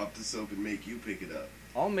 I'll drop the soap and make you pick it up.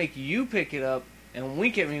 I'll make you pick it up and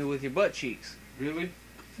wink at me with your butt cheeks. Really?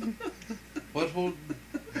 butthole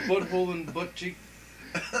and butt cheek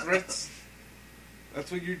threats?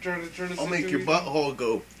 That's what you're trying to turn us I'll make into? your butthole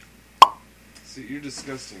go. See, you're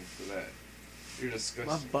disgusting for that. You're My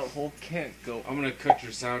disgusting. butthole can't go. I'm gonna cut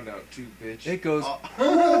your sound out too, bitch. It goes...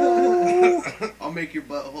 I'll make your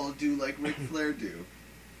butthole do like Ric Flair do.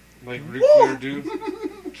 Like Ric Flair do?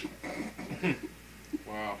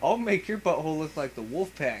 Wow. I'll make your butthole look like the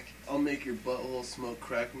wolf pack. I'll make your butthole smoke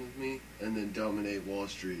crack with me and then dominate Wall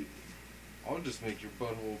Street. I'll just make your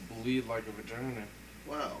butthole bleed like a vagina.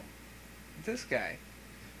 Wow. This guy.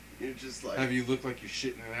 You're just like, Have you look like you're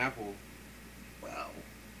shitting an apple? wow.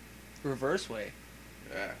 Reverse way.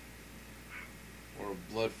 Yeah. Or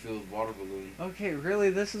a blood-filled water balloon. Okay, really?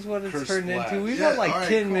 This is what it's Curse turned splash. into? We've Yeah, had like alright,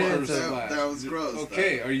 10 cool. minutes Curse of... splash. That was gross.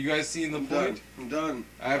 Okay, are you guys seeing the I'm point? done. I'm done.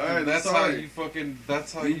 After, Alright, that's I'm how sorry. you fucking.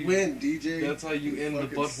 That's how You win, DJ. That's how you end the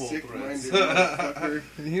fucking butthole sick-minded threats. motherfucker.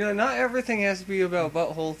 You know, not everything has to be about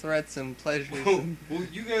butthole threats and pleasures. well, and-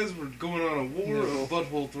 you guys were going on a war No. of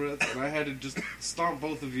butthole threats, and I had to just stomp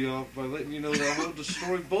both of you off by letting you know that I will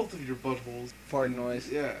destroy both of your buttholes. Fart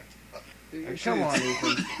noise. Yeah. Come on,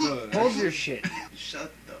 Ethan. Hold your shit.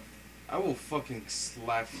 Shut the I will fucking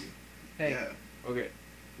slap you. Hey, yeah. Okay,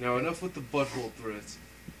 now enough with the butthole threats,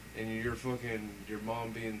 and your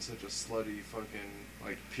mom being such a slutty fucking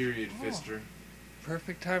like period Oh. fister.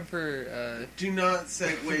 perfect time for... Do not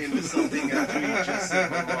segue into something after you just said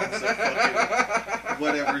my mom's a fucking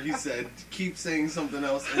whatever he said. Keep saying something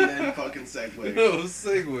else and then fucking segue. No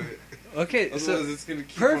segue. Okay, Otherwise, so it's gonna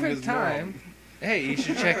keep on perfect his time. mom. Hey, you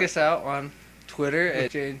should check us out on Twitter at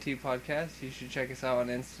JNT Podcast. You should check us out on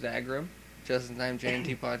Instagram, Just in Time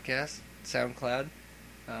JNT Podcast, SoundCloud,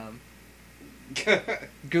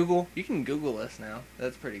 Google. You can Google us now.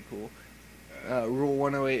 That's pretty cool. Rule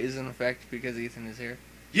 108 is in effect because Ethan is here.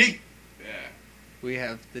 Yeet. Yeah. We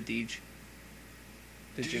have the Deej.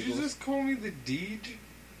 The Did you Jiggles. just call me the Deej?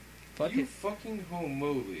 Fuck You it. fucking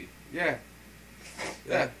homoly. Yeah.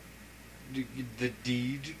 Yeah. The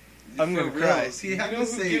Deej. I'm For gonna cry. reals, He You had know to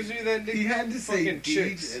who say. gives me that nickname? He had to say Fucking Deej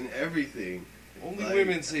chicks. and everything. Only Like,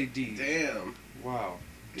 women say Deej. Damn. Wow.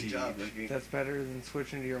 Good Deej. job, Ricky. That's better than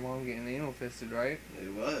switching to your mom getting anal fisted, right?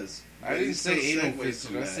 It was. I But didn't you say still anal segued fisted.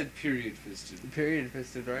 from I that. said period fisted. Period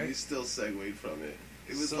fisted, You right? still segued from it.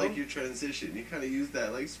 It was Some- like your transition. You kind of used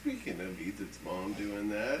that. Like, speaking of Ethan's mom doing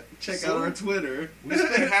that, check So- out our Twitter. We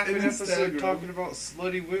spent half an and episode Instagram. talking about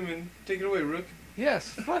slutty women. Take it away, Rook. Yes,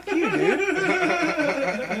 fuck you, dude.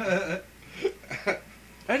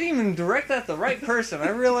 I didn't even direct that at the right person. I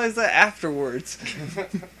realized that afterwards.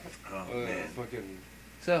 Oh man, Fucking.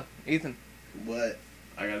 So, Ethan, what?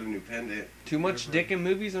 I got a new pendant. too much Never. dick in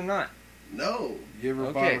movies or not? No, You ever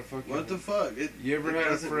Okay. bought a fucking? what the fuck? You ever it had a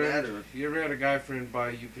doesn't friend? matter. You ever had a guy friend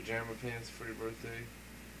buy you pajama pants for your birthday?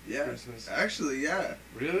 Yeah, Christmas? actually, yeah,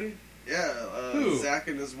 Really? yeah. Who? Zach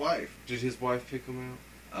and his wife. Did his wife pick them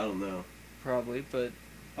out? I don't know. Probably, but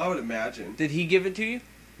I would imagine. did he give it to you?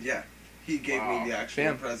 Yeah, he gave Wow. me the actual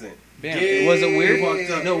Bam. present. Bam. Yay. Was it weird? He walked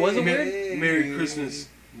up, No, was it "Mer- weird? Merry Christmas.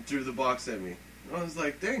 And threw the box at me. I was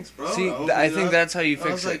like, thanks, bro. See, opened I it think up. that's how you I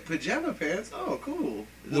fix was it. like, pajama pants? Oh, cool.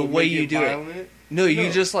 The way Make you do it. violent? No, you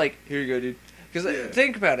No. just like, here you go, dude. Because Yeah.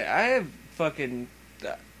 think about it. I have fucking.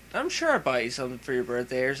 I'm sure I bought you something for your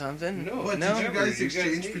birthday or something. No. What, No. did you guys You guys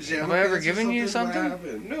exchange need- pajama Have I ever pants or given you What something?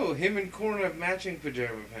 happened? No, him and Corn have matching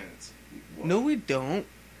pajama pants. No, we don't.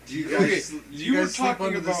 Do you Okay, guys, do you you were guys sleep talking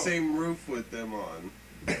under the about- same roof with them on?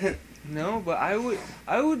 No, but I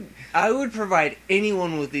would provide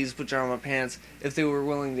anyone with these pajama pants if they were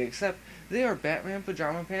willing to accept. They are Batman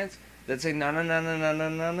pajama pants that say na na na na na na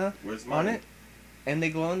na na Where's mine? on it, and they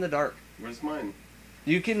glow in the dark. Where's mine?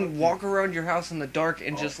 You can Fuck walk around your house in the dark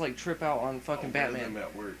and Oh. just like trip out on fucking I'll wear Batman. them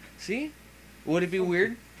at work. See? Would it be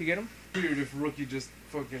weird to get them? Weird if Rookie just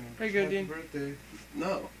fucking There you go, happy dude. birthday No.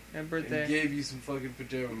 Happy and birthday. gave you some fucking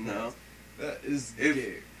pajama No. pants. That is If-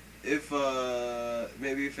 gay. If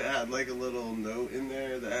maybe if it had like a little note in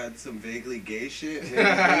there that had some vaguely gay shit, maybe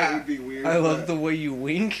it would be weird. I love but- the way you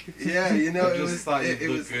wink. Yeah, you know, I it just was. thought it, you'd it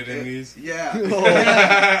look was good in these. Yeah,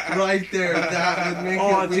 Oh. right there. That would make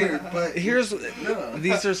Oh, it weird. dude, But Here's no.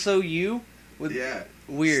 these are so you with Yeah,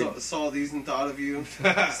 weird. Saw these and thought of you,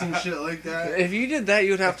 some shit like that. If you did that,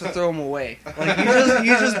 you'd have to throw them away. Like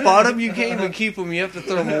you just bought them, you can't even keep them. You have to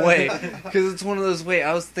throw them away because it's one of those. Wait,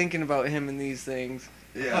 I was thinking about him and these things.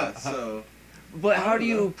 Yeah, so But I how don't do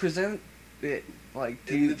you know. present it? Like,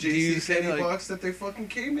 do in you the do you JC say Penney like, box that they fucking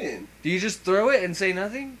came in. do you just throw it and say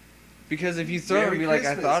nothing? Because if you throw it Merry and be like, I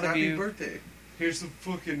Christmas, thought of happy you. birthday. Here's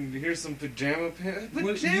some pajama pants. What,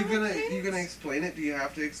 Pajama you gonna pants? explain it? Do you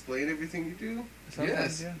have to explain everything you do?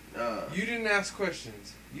 Sometimes, Yes. yeah. You didn't ask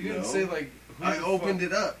questions. You didn't No. say like. Who I opened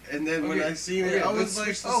it up, and then when I seen it, I was like,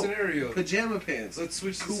 switch the "Oh, scenario. pajama pants." Let's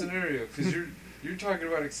switch Cool. the scenario because you're talking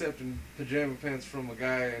about accepting pajama pants from a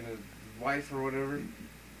guy and his wife or whatever,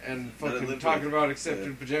 and That I fucking live talking with. about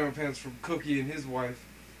accepting pajama pants from Cookie and his wife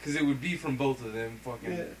because it would be from both of them.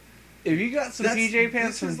 Fucking. Yeah. If you got some That's- PJ pants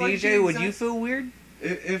this from is like DJ, the would you exact- feel weird?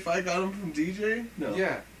 If I got them from DJ, no.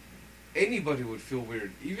 Yeah. Anybody would feel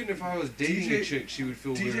weird. Even if I was dating a DJ chick, she would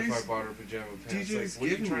feel weird if I DJ's bought her pajama pants. DJ's like, what are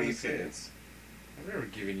you giving trying me to say? pants I've never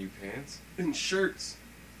given you pants. and shirts.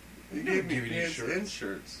 You I've never gave me given you pants shirts. and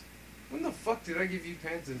shirts, When the fuck did I give you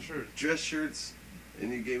pants and shirts? dress shirts,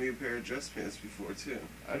 and you gave me a pair of dress pants before too.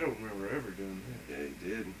 I don't remember ever doing that. Yeah,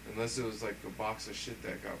 you did. Unless it was like a box of shit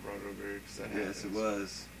that got brought over here. Cause that Yes, it happens.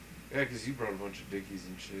 was. Yeah, because you brought a bunch of dickies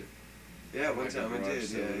and shit. Yeah, one Like a time I garage did.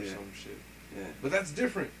 sale Yeah, or yeah, some shit. yeah. But that's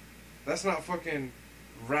different. That's not fucking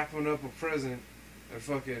wrapping up a present and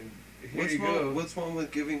fucking here What's you wrong? go. What's wrong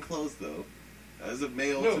with giving clothes though? As a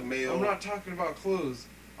male No, to male. I'm not talking about clothes.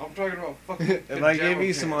 I'm talking about fucking. If I gave pajama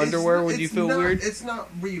you some pants. underwear, would you feel not, weird? It's not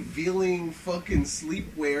revealing fucking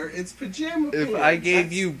sleepwear. It's pajama pants. If I gave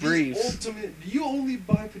That's you the briefs, ultimate. Do you only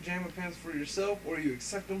buy pajama pants for yourself, or you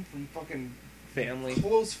accept them from fucking family.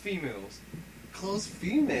 close females? close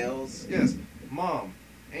females. Yes, mom,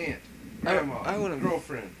 aunt, I grandma, wouldn't-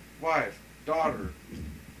 girlfriend, wife, daughter.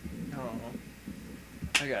 Oh,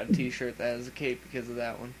 I got a T-shirt that has a cape because of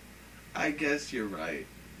that one. I guess you're right.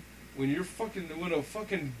 When when a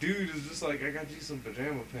fucking dude is just like, I got you some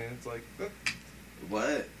pajama pants, like, that,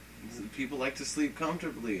 What? People like to sleep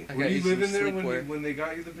comfortably. I were got you you some living there sleepwear. when they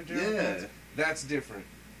got you the pajama Yeah. pants? That's different.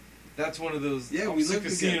 That's one of those. Yeah, I'm we sick lived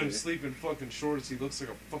of seeing him together. sleep in fucking shorts. He looks like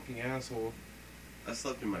a fucking asshole. I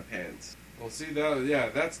slept in my pants. Well, see that? Yeah,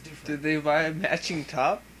 that's different. Did they buy a matching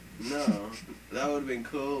top? No, that would have been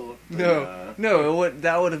cool. but, No, no, it would.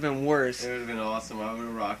 That would have been worse. it would have been awesome. I would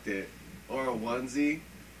have rocked it. Or a onesie.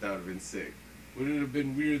 That would have been sick. Would it have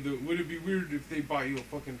been weird? Would it be weird if they bought you a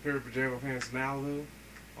fucking pair of pajama pants now, though?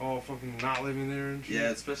 All fucking not living there and shit. Yeah,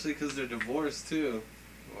 especially because they're divorced too.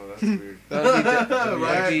 Well, that's weird. That would be, Right. that'd be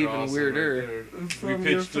Extra even awesome weirder. right there. From we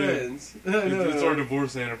your pitched it. friends. It's our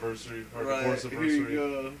divorce anniversary. Our Right, divorce here anniversary.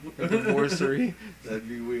 you A go. divorcery. That'd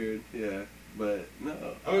be weird. Yeah, but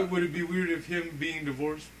no. Oh, would it be weird if him being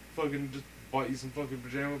divorced fucking just bought you some fucking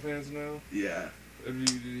pajama pants now? Yeah. And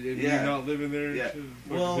you Yeah. not living there and Yeah. shit?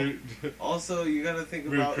 Well, Fucking- Also, you gotta think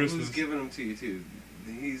Merry about Christmas. who's giving them to you, too.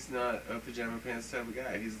 He's not a pajama pants type of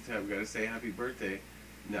guy. He's the type of guy to say happy birthday,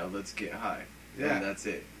 now let's get high. Yeah. And that's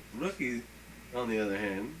it. Rookie, on the other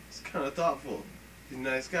hand, is kind of thoughtful. He's a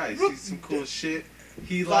nice guy. He Rook- sees some cool shit.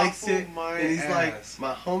 He Thoughtful likes it. my And he's ass. like,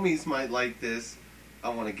 my homies might like this. I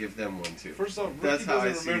want to give them one, too. First off, Ricky That's how I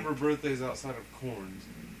doesn't see remember birthdays outside of Corn's.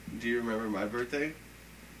 Do you remember my birthday?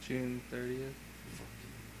 June 30th.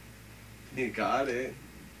 He got it.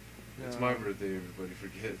 It's No, my birthday, everybody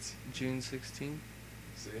forgets. June 16th.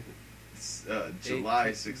 See? It's July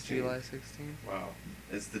 8th, 16th. July 16th. Wow.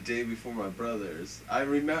 It's the day before my brother's.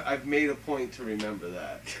 I've made a point to remember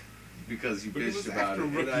that because you But it was bitched about after it,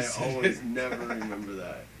 and Rookie I said always it. never remember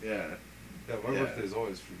that. Yeah, Yeah, my Yeah. birthday's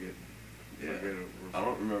always forgetting. yeah. Forget it. I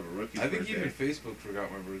don't remember Rookie's I think birthday. even Facebook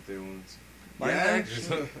forgot my birthday once. Mine Yeah?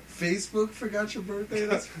 actually. Facebook forgot your birthday.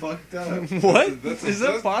 That's fucked up, What? That's- Is that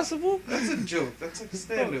that's- possible? That's a joke. That's like a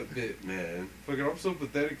stand-up bit. man. Fucking, I'm so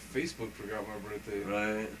pathetic. Facebook forgot my birthday.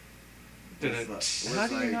 Right? Did It's it? like,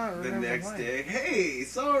 How do you not the remember next mine? day? Hey,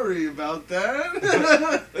 sorry about that.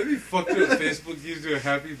 That'd be fucked up. Facebook gives you a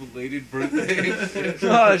happy belated birthday.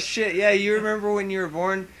 Oh shit! Yeah, you remember when you were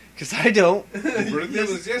born? Cause I don't. Your birthday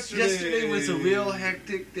was yesterday. Yesterday was a real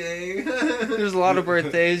hectic day. There's a lot of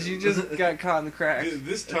birthdays. You just got caught in the cracks.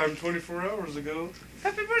 This time, 24 hours ago.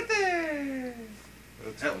 Happy birthday!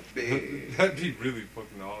 That's Happy. That'd be really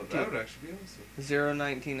fucking awesome. That would actually be awesome.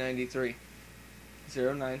 1993.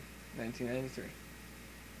 1993.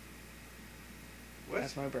 What?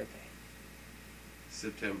 That's my birthday.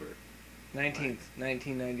 September. 19th,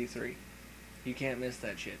 1993. You can't miss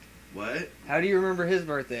that shit. What? How do you remember his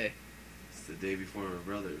birthday? It's the day before my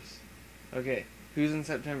brother's. Okay, who's in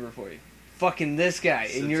September for you? Fucking this guy,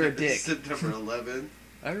 and you're a dick. September 11th.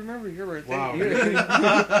 I remember your birthday. Wow. You're-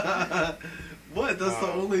 What? That's the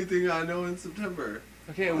Wow. only thing I know in September.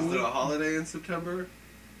 okay, Is we- there a holiday in September?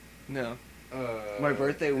 no. My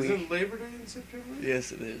birthday week. Isn't Labor Day in September?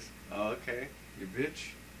 Yes, it is. Oh, okay. You bitch.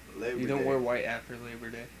 Labor You don't Day. wear white after Labor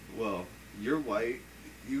Day. Well, you're white.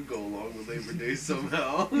 You go along with Labor Day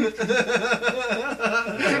somehow. I'm about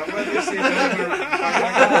to say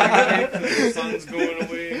that the sun's going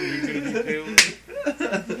away and you're gonna be pale.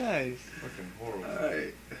 Nice. Fucking horrible.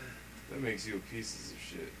 Alright. That makes you a pieces of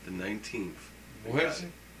shit. The 19th. What? Yeah.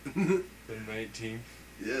 The 19th.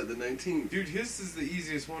 Yeah, the 19th. Dude, his is the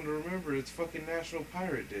easiest one to remember. It's fucking National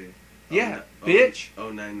Pirate Day. Yeah, Oh, bitch.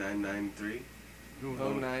 09993. No,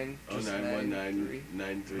 Oh no. nine.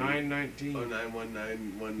 091993. 919.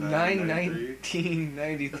 09191993.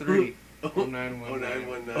 1993.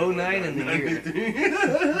 0919. 09 in the year.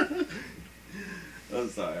 I'm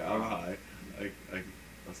sorry, I'm high.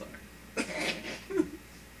 I'm sorry.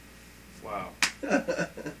 Wow.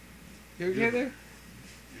 You okay there?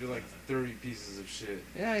 You're like 30 pieces of shit.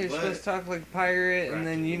 Yeah, you're What? supposed to talk like a pirate, and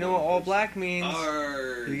then you know what all black means.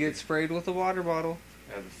 You get sprayed with a water bottle.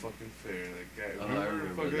 At the fucking fair, that guy. Oh, I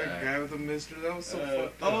remember fucking that. guy with the mister? That was so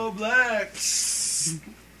fucked up. Oh, black!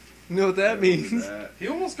 You know what that means? He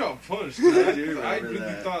almost got punched. I dude. do I remember really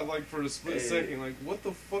that. thought, like, for a split Hey. second, like, what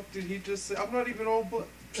the fuck did he just say? I'm not even all black.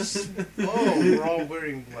 Oh, we're all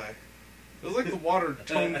wearing black. It was like the water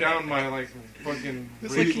toned down my, like, fucking...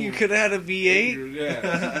 It's like you could have had a V8.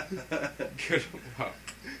 Yeah. Good. Wow.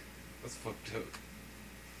 That's fucked up.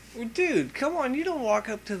 Well, dude, come on! You don't walk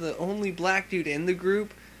up to the only black dude in the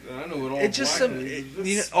group. I know what all It's just black some. means. Just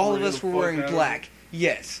You know, all of spray us the were fuck wearing out of black. it.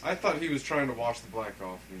 Yes. I thought he was trying to wash the black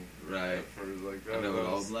off me. Right. At first, like, I that know what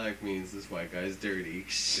all was... black means. This white guy's dirty.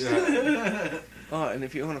 Yeah. Oh, and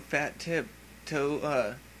if you want a fat tip, two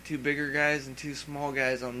bigger guys and two small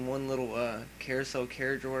guys on one little carousel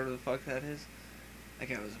carriage or whatever the fuck that is. That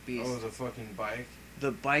guy was a beast. Oh, it was a fucking bike.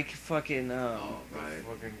 The bike fucking Oh, The right.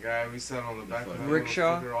 fucking guy we sat on the back of that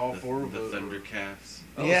Rickshaw? motherfucker, all four of The us. Thunder Calves.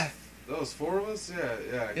 That was- Yeah. That was four of us?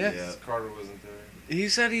 Yeah. Yeah. Yeah. Carter wasn't there. He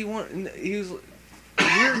said he was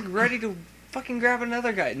you're ready to fucking grab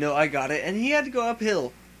another guy. No, I got it, and he had to go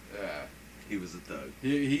uphill. Yeah. He was a thug.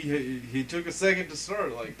 He took a second to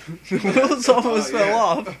start, like... The wheels almost Oh, fell yeah.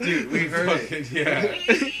 off. Dude, we heard it. fucking, yeah.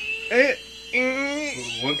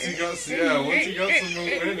 Once he got some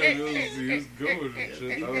momentum, he was going and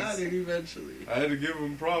shit. He I was- got it eventually. I had to give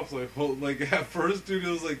him props. Like at first, dude, it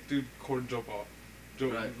was like, dude, Corn, jump off.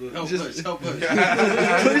 Jump. Right. Help Help push. push, help push.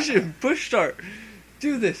 Yeah. Push him, push start.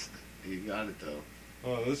 Do this. He got it though.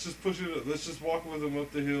 Oh, let's just push it. Let's just walk with him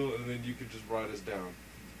up the hill, and then you can just ride us down.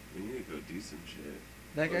 We need to go do some shit.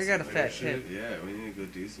 That guy That's got a some fat weird tip. shit. Yeah, we need to go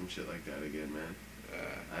do some shit like that again, man.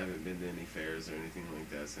 I haven't been to any fairs or anything like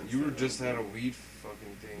that since. You were then. just at a weed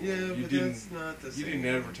fucking thing. Yeah, you but didn't. that's not the You same.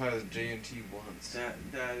 didn't advertise J&T once.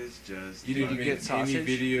 That is just. You didn't you make get any sausage?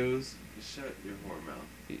 videos. Shut your whore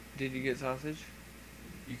mouth. Did you get sausage?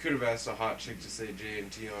 You could have asked a hot chick to say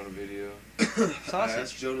J&T on a video. I Sausage.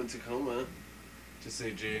 asked Jonah Tacoma. To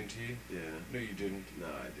say J&T. Yeah. No, you didn't. No,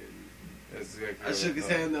 I didn't. That's exactly. I what shook his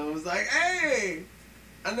thought. hand though. I was like, "Hey,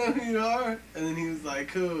 I know who you are." And then he was like,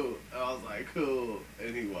 "Cool." I was like, "Cool,"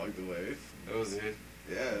 and he walked away. That was it.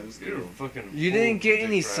 Yeah, it was You're a cool. fucking. You fool, didn't get dick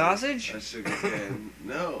any rider. sausage? I shook his hand.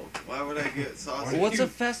 No, why would I get sausage? do What's you- a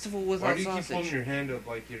festival Why without do you keep holding sausage? your hand up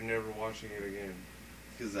like you're never watching it again?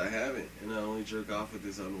 Because I haven't, and I only jerk off with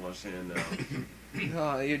this unwashed hand now.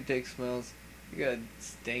 Oh, your dick smells. You got a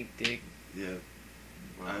stank dick. Yeah,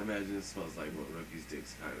 Wow. I imagine it smells like what Rookie's dick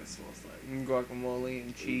kind of smells like. And guacamole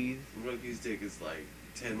and cheese. Rookie's dick is like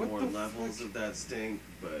 10 What more the levels fuck? of that stink,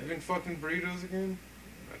 but You been fucking burritos again?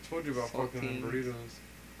 I told you about fucking Saltines. burritos.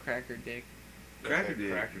 Cracker dick. Cracker That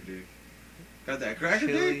dick. Cracker dick. got that cracker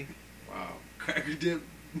Chili. dick? Wow. Cracker dip.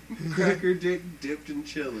 Cracker dick dipped in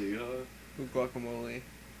chili, huh? With guacamole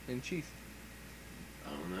and cheese.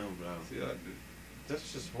 I don't know, bro. See,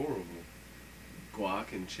 that's just horrible.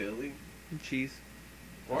 Guac and chili? And cheese.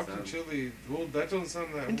 Guac That and sounds- chili. Well, that doesn't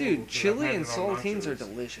sound that. And horrible, dude, 'cause chili I've had and it on saltines are nachos.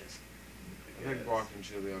 delicious. I've had Yes. guac and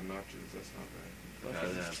chili on nachos. That's not bad.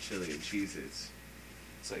 Gotta have chili and Cheez-Its.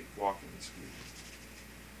 It's like guac and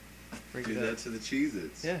squeeze. Break Do it that up. to the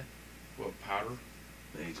Cheez-Its. Yeah. What, powder?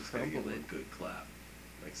 Then you just gotta give Crumbled one it. good clap.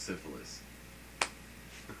 Like syphilis.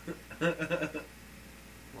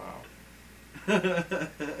 Wow.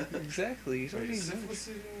 Exactly. You don't Wait, need is much. syphilis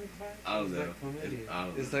in the class? I don't Is know. that chlamydia? I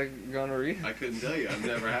don't know. Is that gonorrhea? I couldn't tell you. I've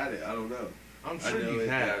never had it. I don't know. I'm I sure know you it-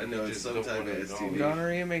 have. I know you it's just some don't type of wanna STD. acknowledge it.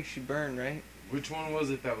 Gonorrhea makes you burn, right? Which one was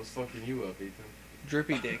it that was fucking you up, Ethan?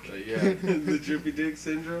 Drippy dick. Yeah. The drippy dick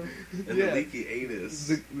syndrome and Yeah. the leaky anus.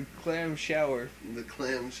 The clam shower. The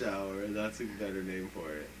clam shower. That's a better name for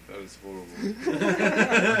it. That is horrible.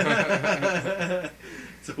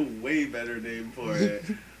 It's a way better name for it.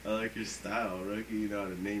 I like your style, Rookie. You know how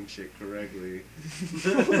to name shit correctly. What's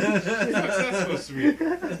that supposed to mean?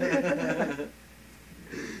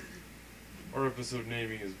 Our episode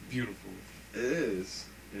naming is beautiful. It is.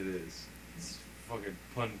 It is. It's fucking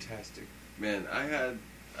puntastic. Man, I had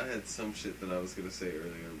some shit that I was gonna say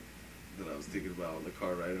earlier that I was thinking about on the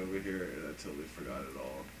car ride over here, and I totally forgot it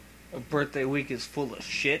all. A birthday week is full of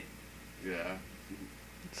shit. Yeah.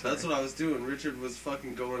 That's what I was doing. Richard was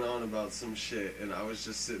fucking going on about some shit, and I was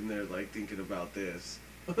just sitting there like thinking about this.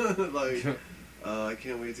 Like, I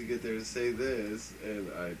can't wait to get there to say this, and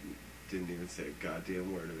I didn't even say a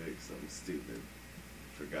goddamn word of it because I'm stupid.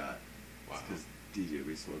 Forgot. Wow. Because DJ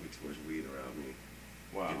be smoking too much weed around me,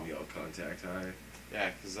 Wow. getting me all contact high.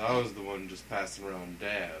 Yeah, because I was the one just passing around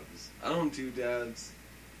dabs. I don't do dabs.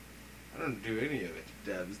 I don't do any of it.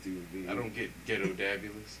 Dabs do me. I don't get ghetto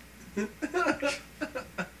dabulous.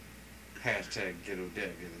 Hashtag ghetto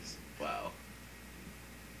dabulous. Wow.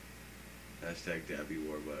 Hashtag Dabby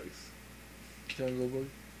Warbucks. Jungle Book.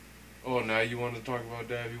 Oh, now you want to talk about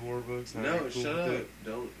Dabby Warbucks? Now No, you're cool shut with up. it?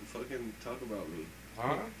 Don't fucking talk about me.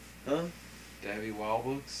 Huh? Huh? Dabby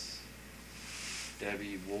Wildbooks?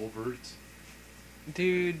 Dabby Wolberts?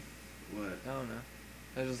 Dude, What? I don't know.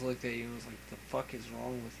 I just looked at you and was like, the fuck is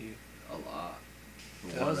wrong with you? A lot.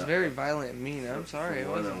 That was very violent and mean. I'm sorry. For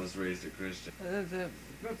I one, I wasn't. was raised a Christian.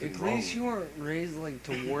 Nothing At wrong least with you weren't raised like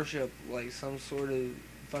to worship like some sort of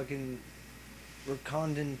fucking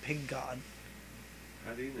Wakandan pig god.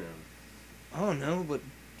 How do you know? I don't know, but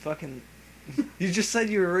fucking. You just said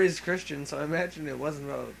you were raised Christian, so I imagine it wasn't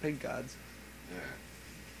about pig gods. Yeah.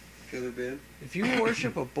 Could have been. If you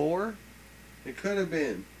worship a boar, It could have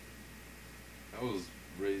been. I was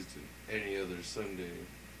raised any other Sunday.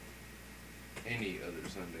 Any other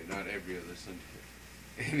Sunday, not every other Sunday.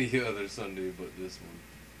 Any other Sunday but this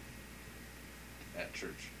one. At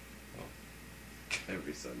church.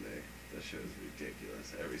 Every Sunday. That shit was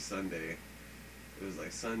ridiculous. Every Sunday. It was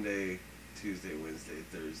like Sunday, Tuesday, Wednesday,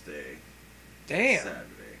 Thursday, damn,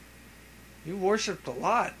 Saturday. you worshipped a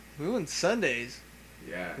lot. We went Sundays.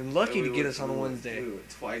 Yeah. And lucky And to we get went- us on a we went- Wednesday. We went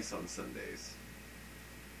twice on Sundays.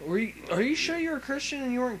 Are you sure you're a Christian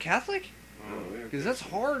and you weren't Catholic? No, we were Because that's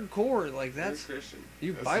Christian. hardcore. Like We were that's Christian.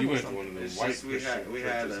 you That's- Bible you went to something. one of those It's white just we had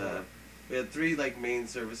Christian we had 3 like main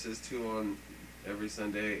services, 2 on every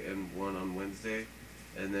Sunday and 1 on Wednesday,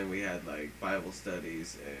 and then we had like Bible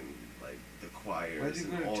studies and like the choirs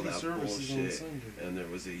and all that bullshit. And there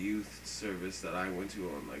was a youth service that I went to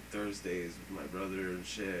on like Thursdays with my brother and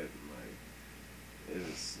shit. And, like, it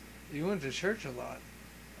was You went to church a lot.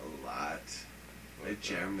 a lot. They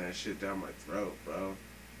jammed that shit down my throat, bro.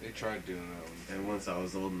 They tried doing that one. And once I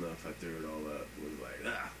was old enough, I threw it all up. It was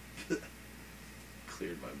like,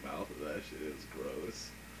 cleared my mouth of that shit. It was gross.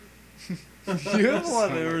 You have a lot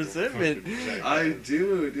Sound of like a resentment. fucking jackass. I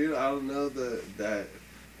do, dude. I don't know that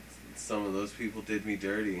some of those people did me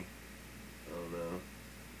dirty. I don't know.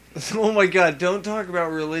 Oh my god, don't talk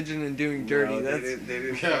about religion and doing dirty. No, That's. they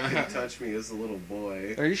didn't fucking touch me as a little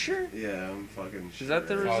boy. Are you sure? Yeah, I'm fucking sure. Is that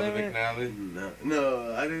the Father resentment? McNally.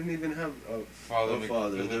 No, I didn't even have a Father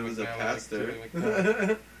father. Billy There was a McNally, pastor. Billy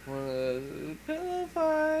McNally. One of those pillow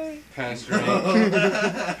fight. Pass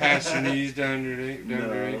your knees down your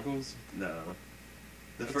No. ankles. No.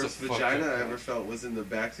 The That's first a fucked vagina up I ever guy. felt was in the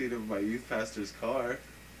backseat of my youth pastor's car.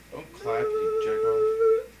 Don't clap, you jack off.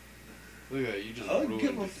 Look at that, you just I don't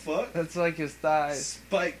give a ruined, fuck. That's like his thighs.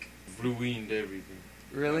 Spike. ruined everything.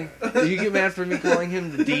 Really? You get mad for me calling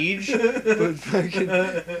him the Deej? But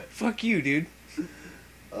fucking. Fuck you, dude.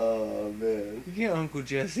 Oh, man. You get Uncle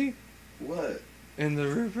Jesse What? and the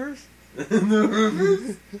Rippers? In the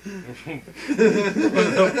rivers?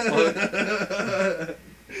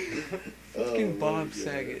 Fucking Oh, Bob my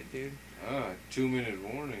Saget, dude. 2-minute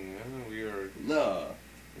warning. We are God. No.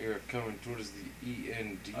 coming towards the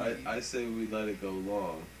END. I say we let it go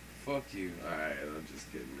long. Fuck you. Alright, I'm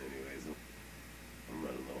just kidding anyways. I'm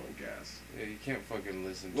running low on gas. Yeah, you can't fucking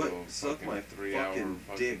listen What? to a Suck fucking my 3-hour fucking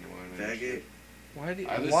fucking dick, one and faggot. shit. Why do you.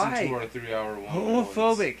 I listened Why? to our 3-hour one.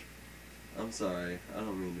 Homophobic. I'm sorry. I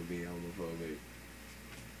don't mean to be homophobic.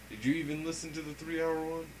 Did you even listen to the 3-hour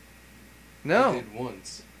one? I No. did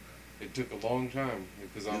once. It took a long time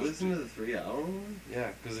because I You was. listen to the 3-hour one? Yeah,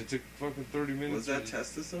 because it took fucking 30 minutes. Was that to-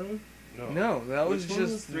 Testosome? No. No, that was Which one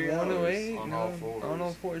was just 3 108. hours? On no, all fours. On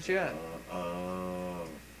all fours, yeah. Oh.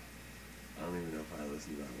 I don't even know if I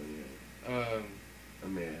listened to that one yet. I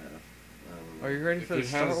may have. I don't know. Are you ready If for the it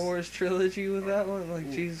Star has- Wars trilogy with that one? Like,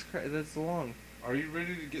 Ooh. Jesus Christ, that's long. Are you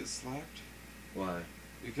ready to get slapped? Why?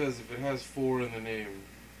 Because if it has 4 in the name,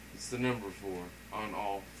 it's the number 4 on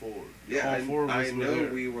all 4. Yeah, all 4 of us I were know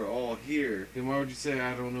there. we were all here. Then why would you say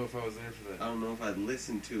I don't know if I was there for I that? don't know if I'd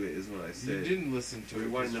listened to it, is what I You said. didn't listen to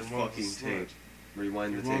Rewind it. the 'cause your mom's a fucking slut. tape.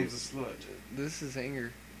 Rewind Your the mom's tapes. a slut, This is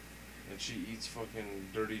anger. and she eats fucking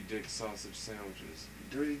dirty dick sausage sandwiches.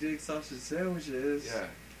 Dirty dick sausage sandwiches. Yeah,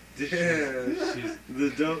 Damn. she's the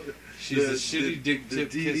dope. she's a shitty dick the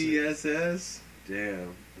tip kisser. DDSS. Damn.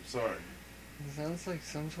 I'm sorry. It sounds like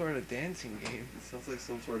some sort of dancing game. It sounds like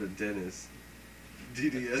some sort of dentist.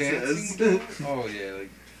 Dancing DDSS. game? Oh yeah, like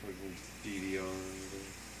fucking DDR.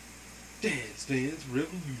 Dance, dance,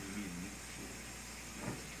 revolution.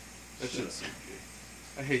 That shit's so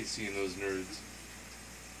good. I hate seeing those nerds.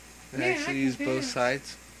 They actually use both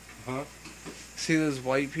sides. Huh? See those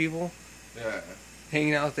white people Yeah.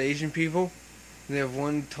 hanging out with the Asian people? They have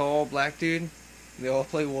one tall black dude. They all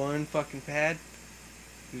play one fucking pad.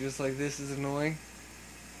 You're just like, this is annoying.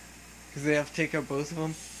 Because they have to take up both of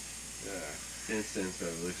them. Yeah. Dance Dance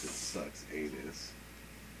Revolution sucks anus.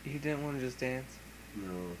 You didn't want to just dance.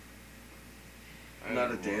 No. I I'm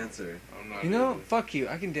not a don't want- dancer. I'm not. You know, either. fuck you.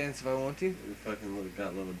 I can dance if I want to. You fucking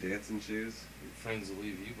got little dancing shoes. Your friends will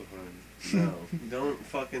leave you behind. No. Don't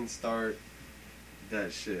fucking start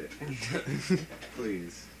that shit.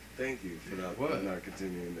 Please. Thank you for not, What? not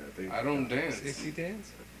continuing that. Thank I you. don't dance. If you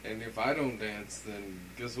dance. And if I don't dance, then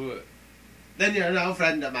guess what? Then you're no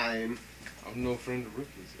friend of mine. I'm no friend of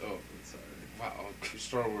Ripley's. Oh, I'm sorry. wow. Your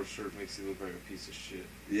Star Wars shirt makes you look like a piece of shit.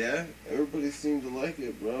 Yeah, everybody seemed to like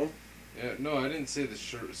it, bro. Yeah, no, I didn't say the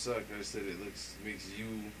shirt sucked. I said it makes you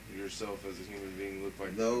yourself as a human being look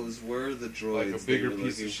like Those were the droids. like a bigger they were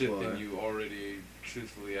piece of looking shit for. than you already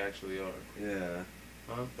truthfully actually are. Yeah,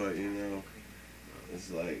 Huh? but you know,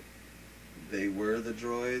 it's like they were the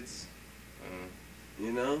droids.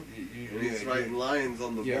 You know, and he's writing lines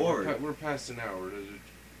on the yeah, board. We're past an hour.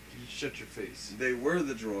 You shut your face. They were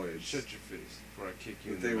the droids Shut your face before I kick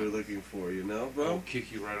you that in they the were mouth. looking for. You know, I'll bro.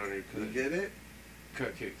 kick you right on your You cut. get it?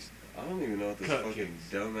 Cut kicks. I don't even know what this Cupcakes. fucking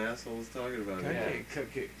dumb asshole was talking about. Cupcakes. Yeah, Here.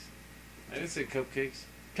 cupcakes. I didn't say cupcakes.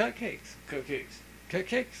 Cupcakes. Cupcakes.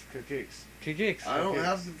 Cupcakes. Cupcakes. Cupcakes. I don't Cupcakes.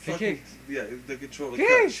 have the fucking Cupcakes. the control to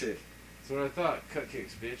Cupcakes. cut shit. That's what I thought.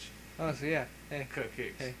 Cupcakes, bitch. Oh, so yeah. Hey.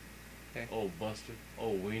 Cupcakes. Hey. Hey. Old Buster.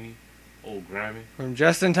 Old Weenie. Old Grammy. From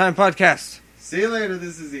Just in Time Podcast. See you later.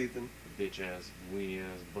 This is Ethan. Bitch ass. Weenie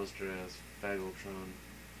ass. Buster ass. Fagotron.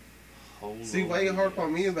 Hold See, on, why you harp yes.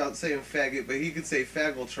 on me about saying faggot, but he could say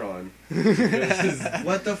fagotron?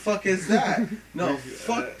 What the fuck is that? No,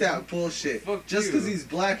 fuck that bullshit. Fuck Just you. because he's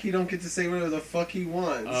black, he don't get to say whatever the fuck he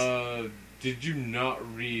wants. Did you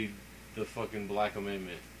not read the fucking Black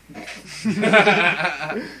Amendment?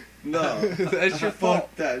 No, That's your fuck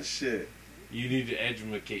fault. that shit. You need to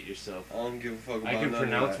educate yourself. I don't give a fuck about I can none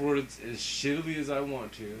pronounce of that. words as shittily as I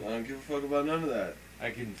want to. I don't give a fuck about none of that. I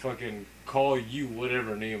can fucking call you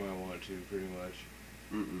whatever name I want to, pretty much.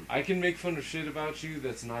 Mm-mm. I can make fun of shit about you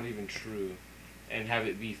that's not even true, and have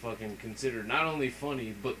it be fucking considered not only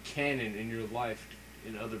funny, but canon in your life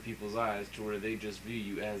in other people's eyes, to where they just view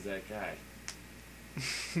you as that guy.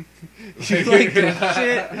 You like to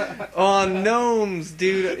shit on gnomes,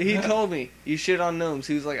 dude. He told me you shit on gnomes.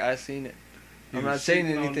 He was like, I seen it. I'm not saying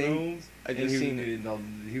anything. I just seen it.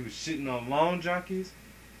 He was shitting on lawn jockeys.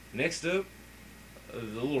 Next up, the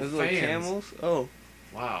little Those fans. little camels. Oh,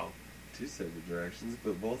 Wow. Two separate directions,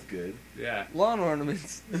 but both good. Yeah. lawn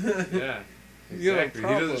ornaments. Yeah. You have a Exactly.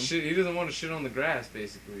 problem. He doesn't want to shit on the grass,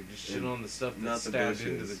 basically. Just shit And on the stuff not that's the stabbed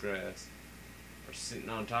bushes. into the grass. Or sitting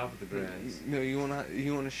on top of the grass. No, you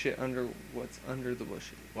wanna shit under what's under the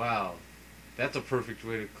bushes. Wow. That's a perfect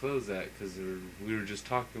way to close that, because we were just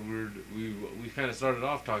talking, we kind of started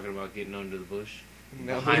off talking about getting under the bush.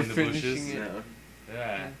 Now Behind we're the finishing bushes. it. No,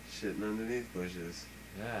 Yeah. shitting underneath bushes.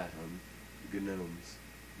 Yeah. Good gnomes.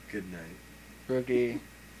 Good night. Rookie.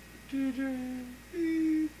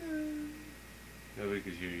 Nobody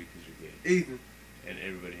could hear you because you're gay. Ethan. And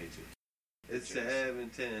everybody hates you. It's Cheers.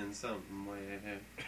 7:10 something way.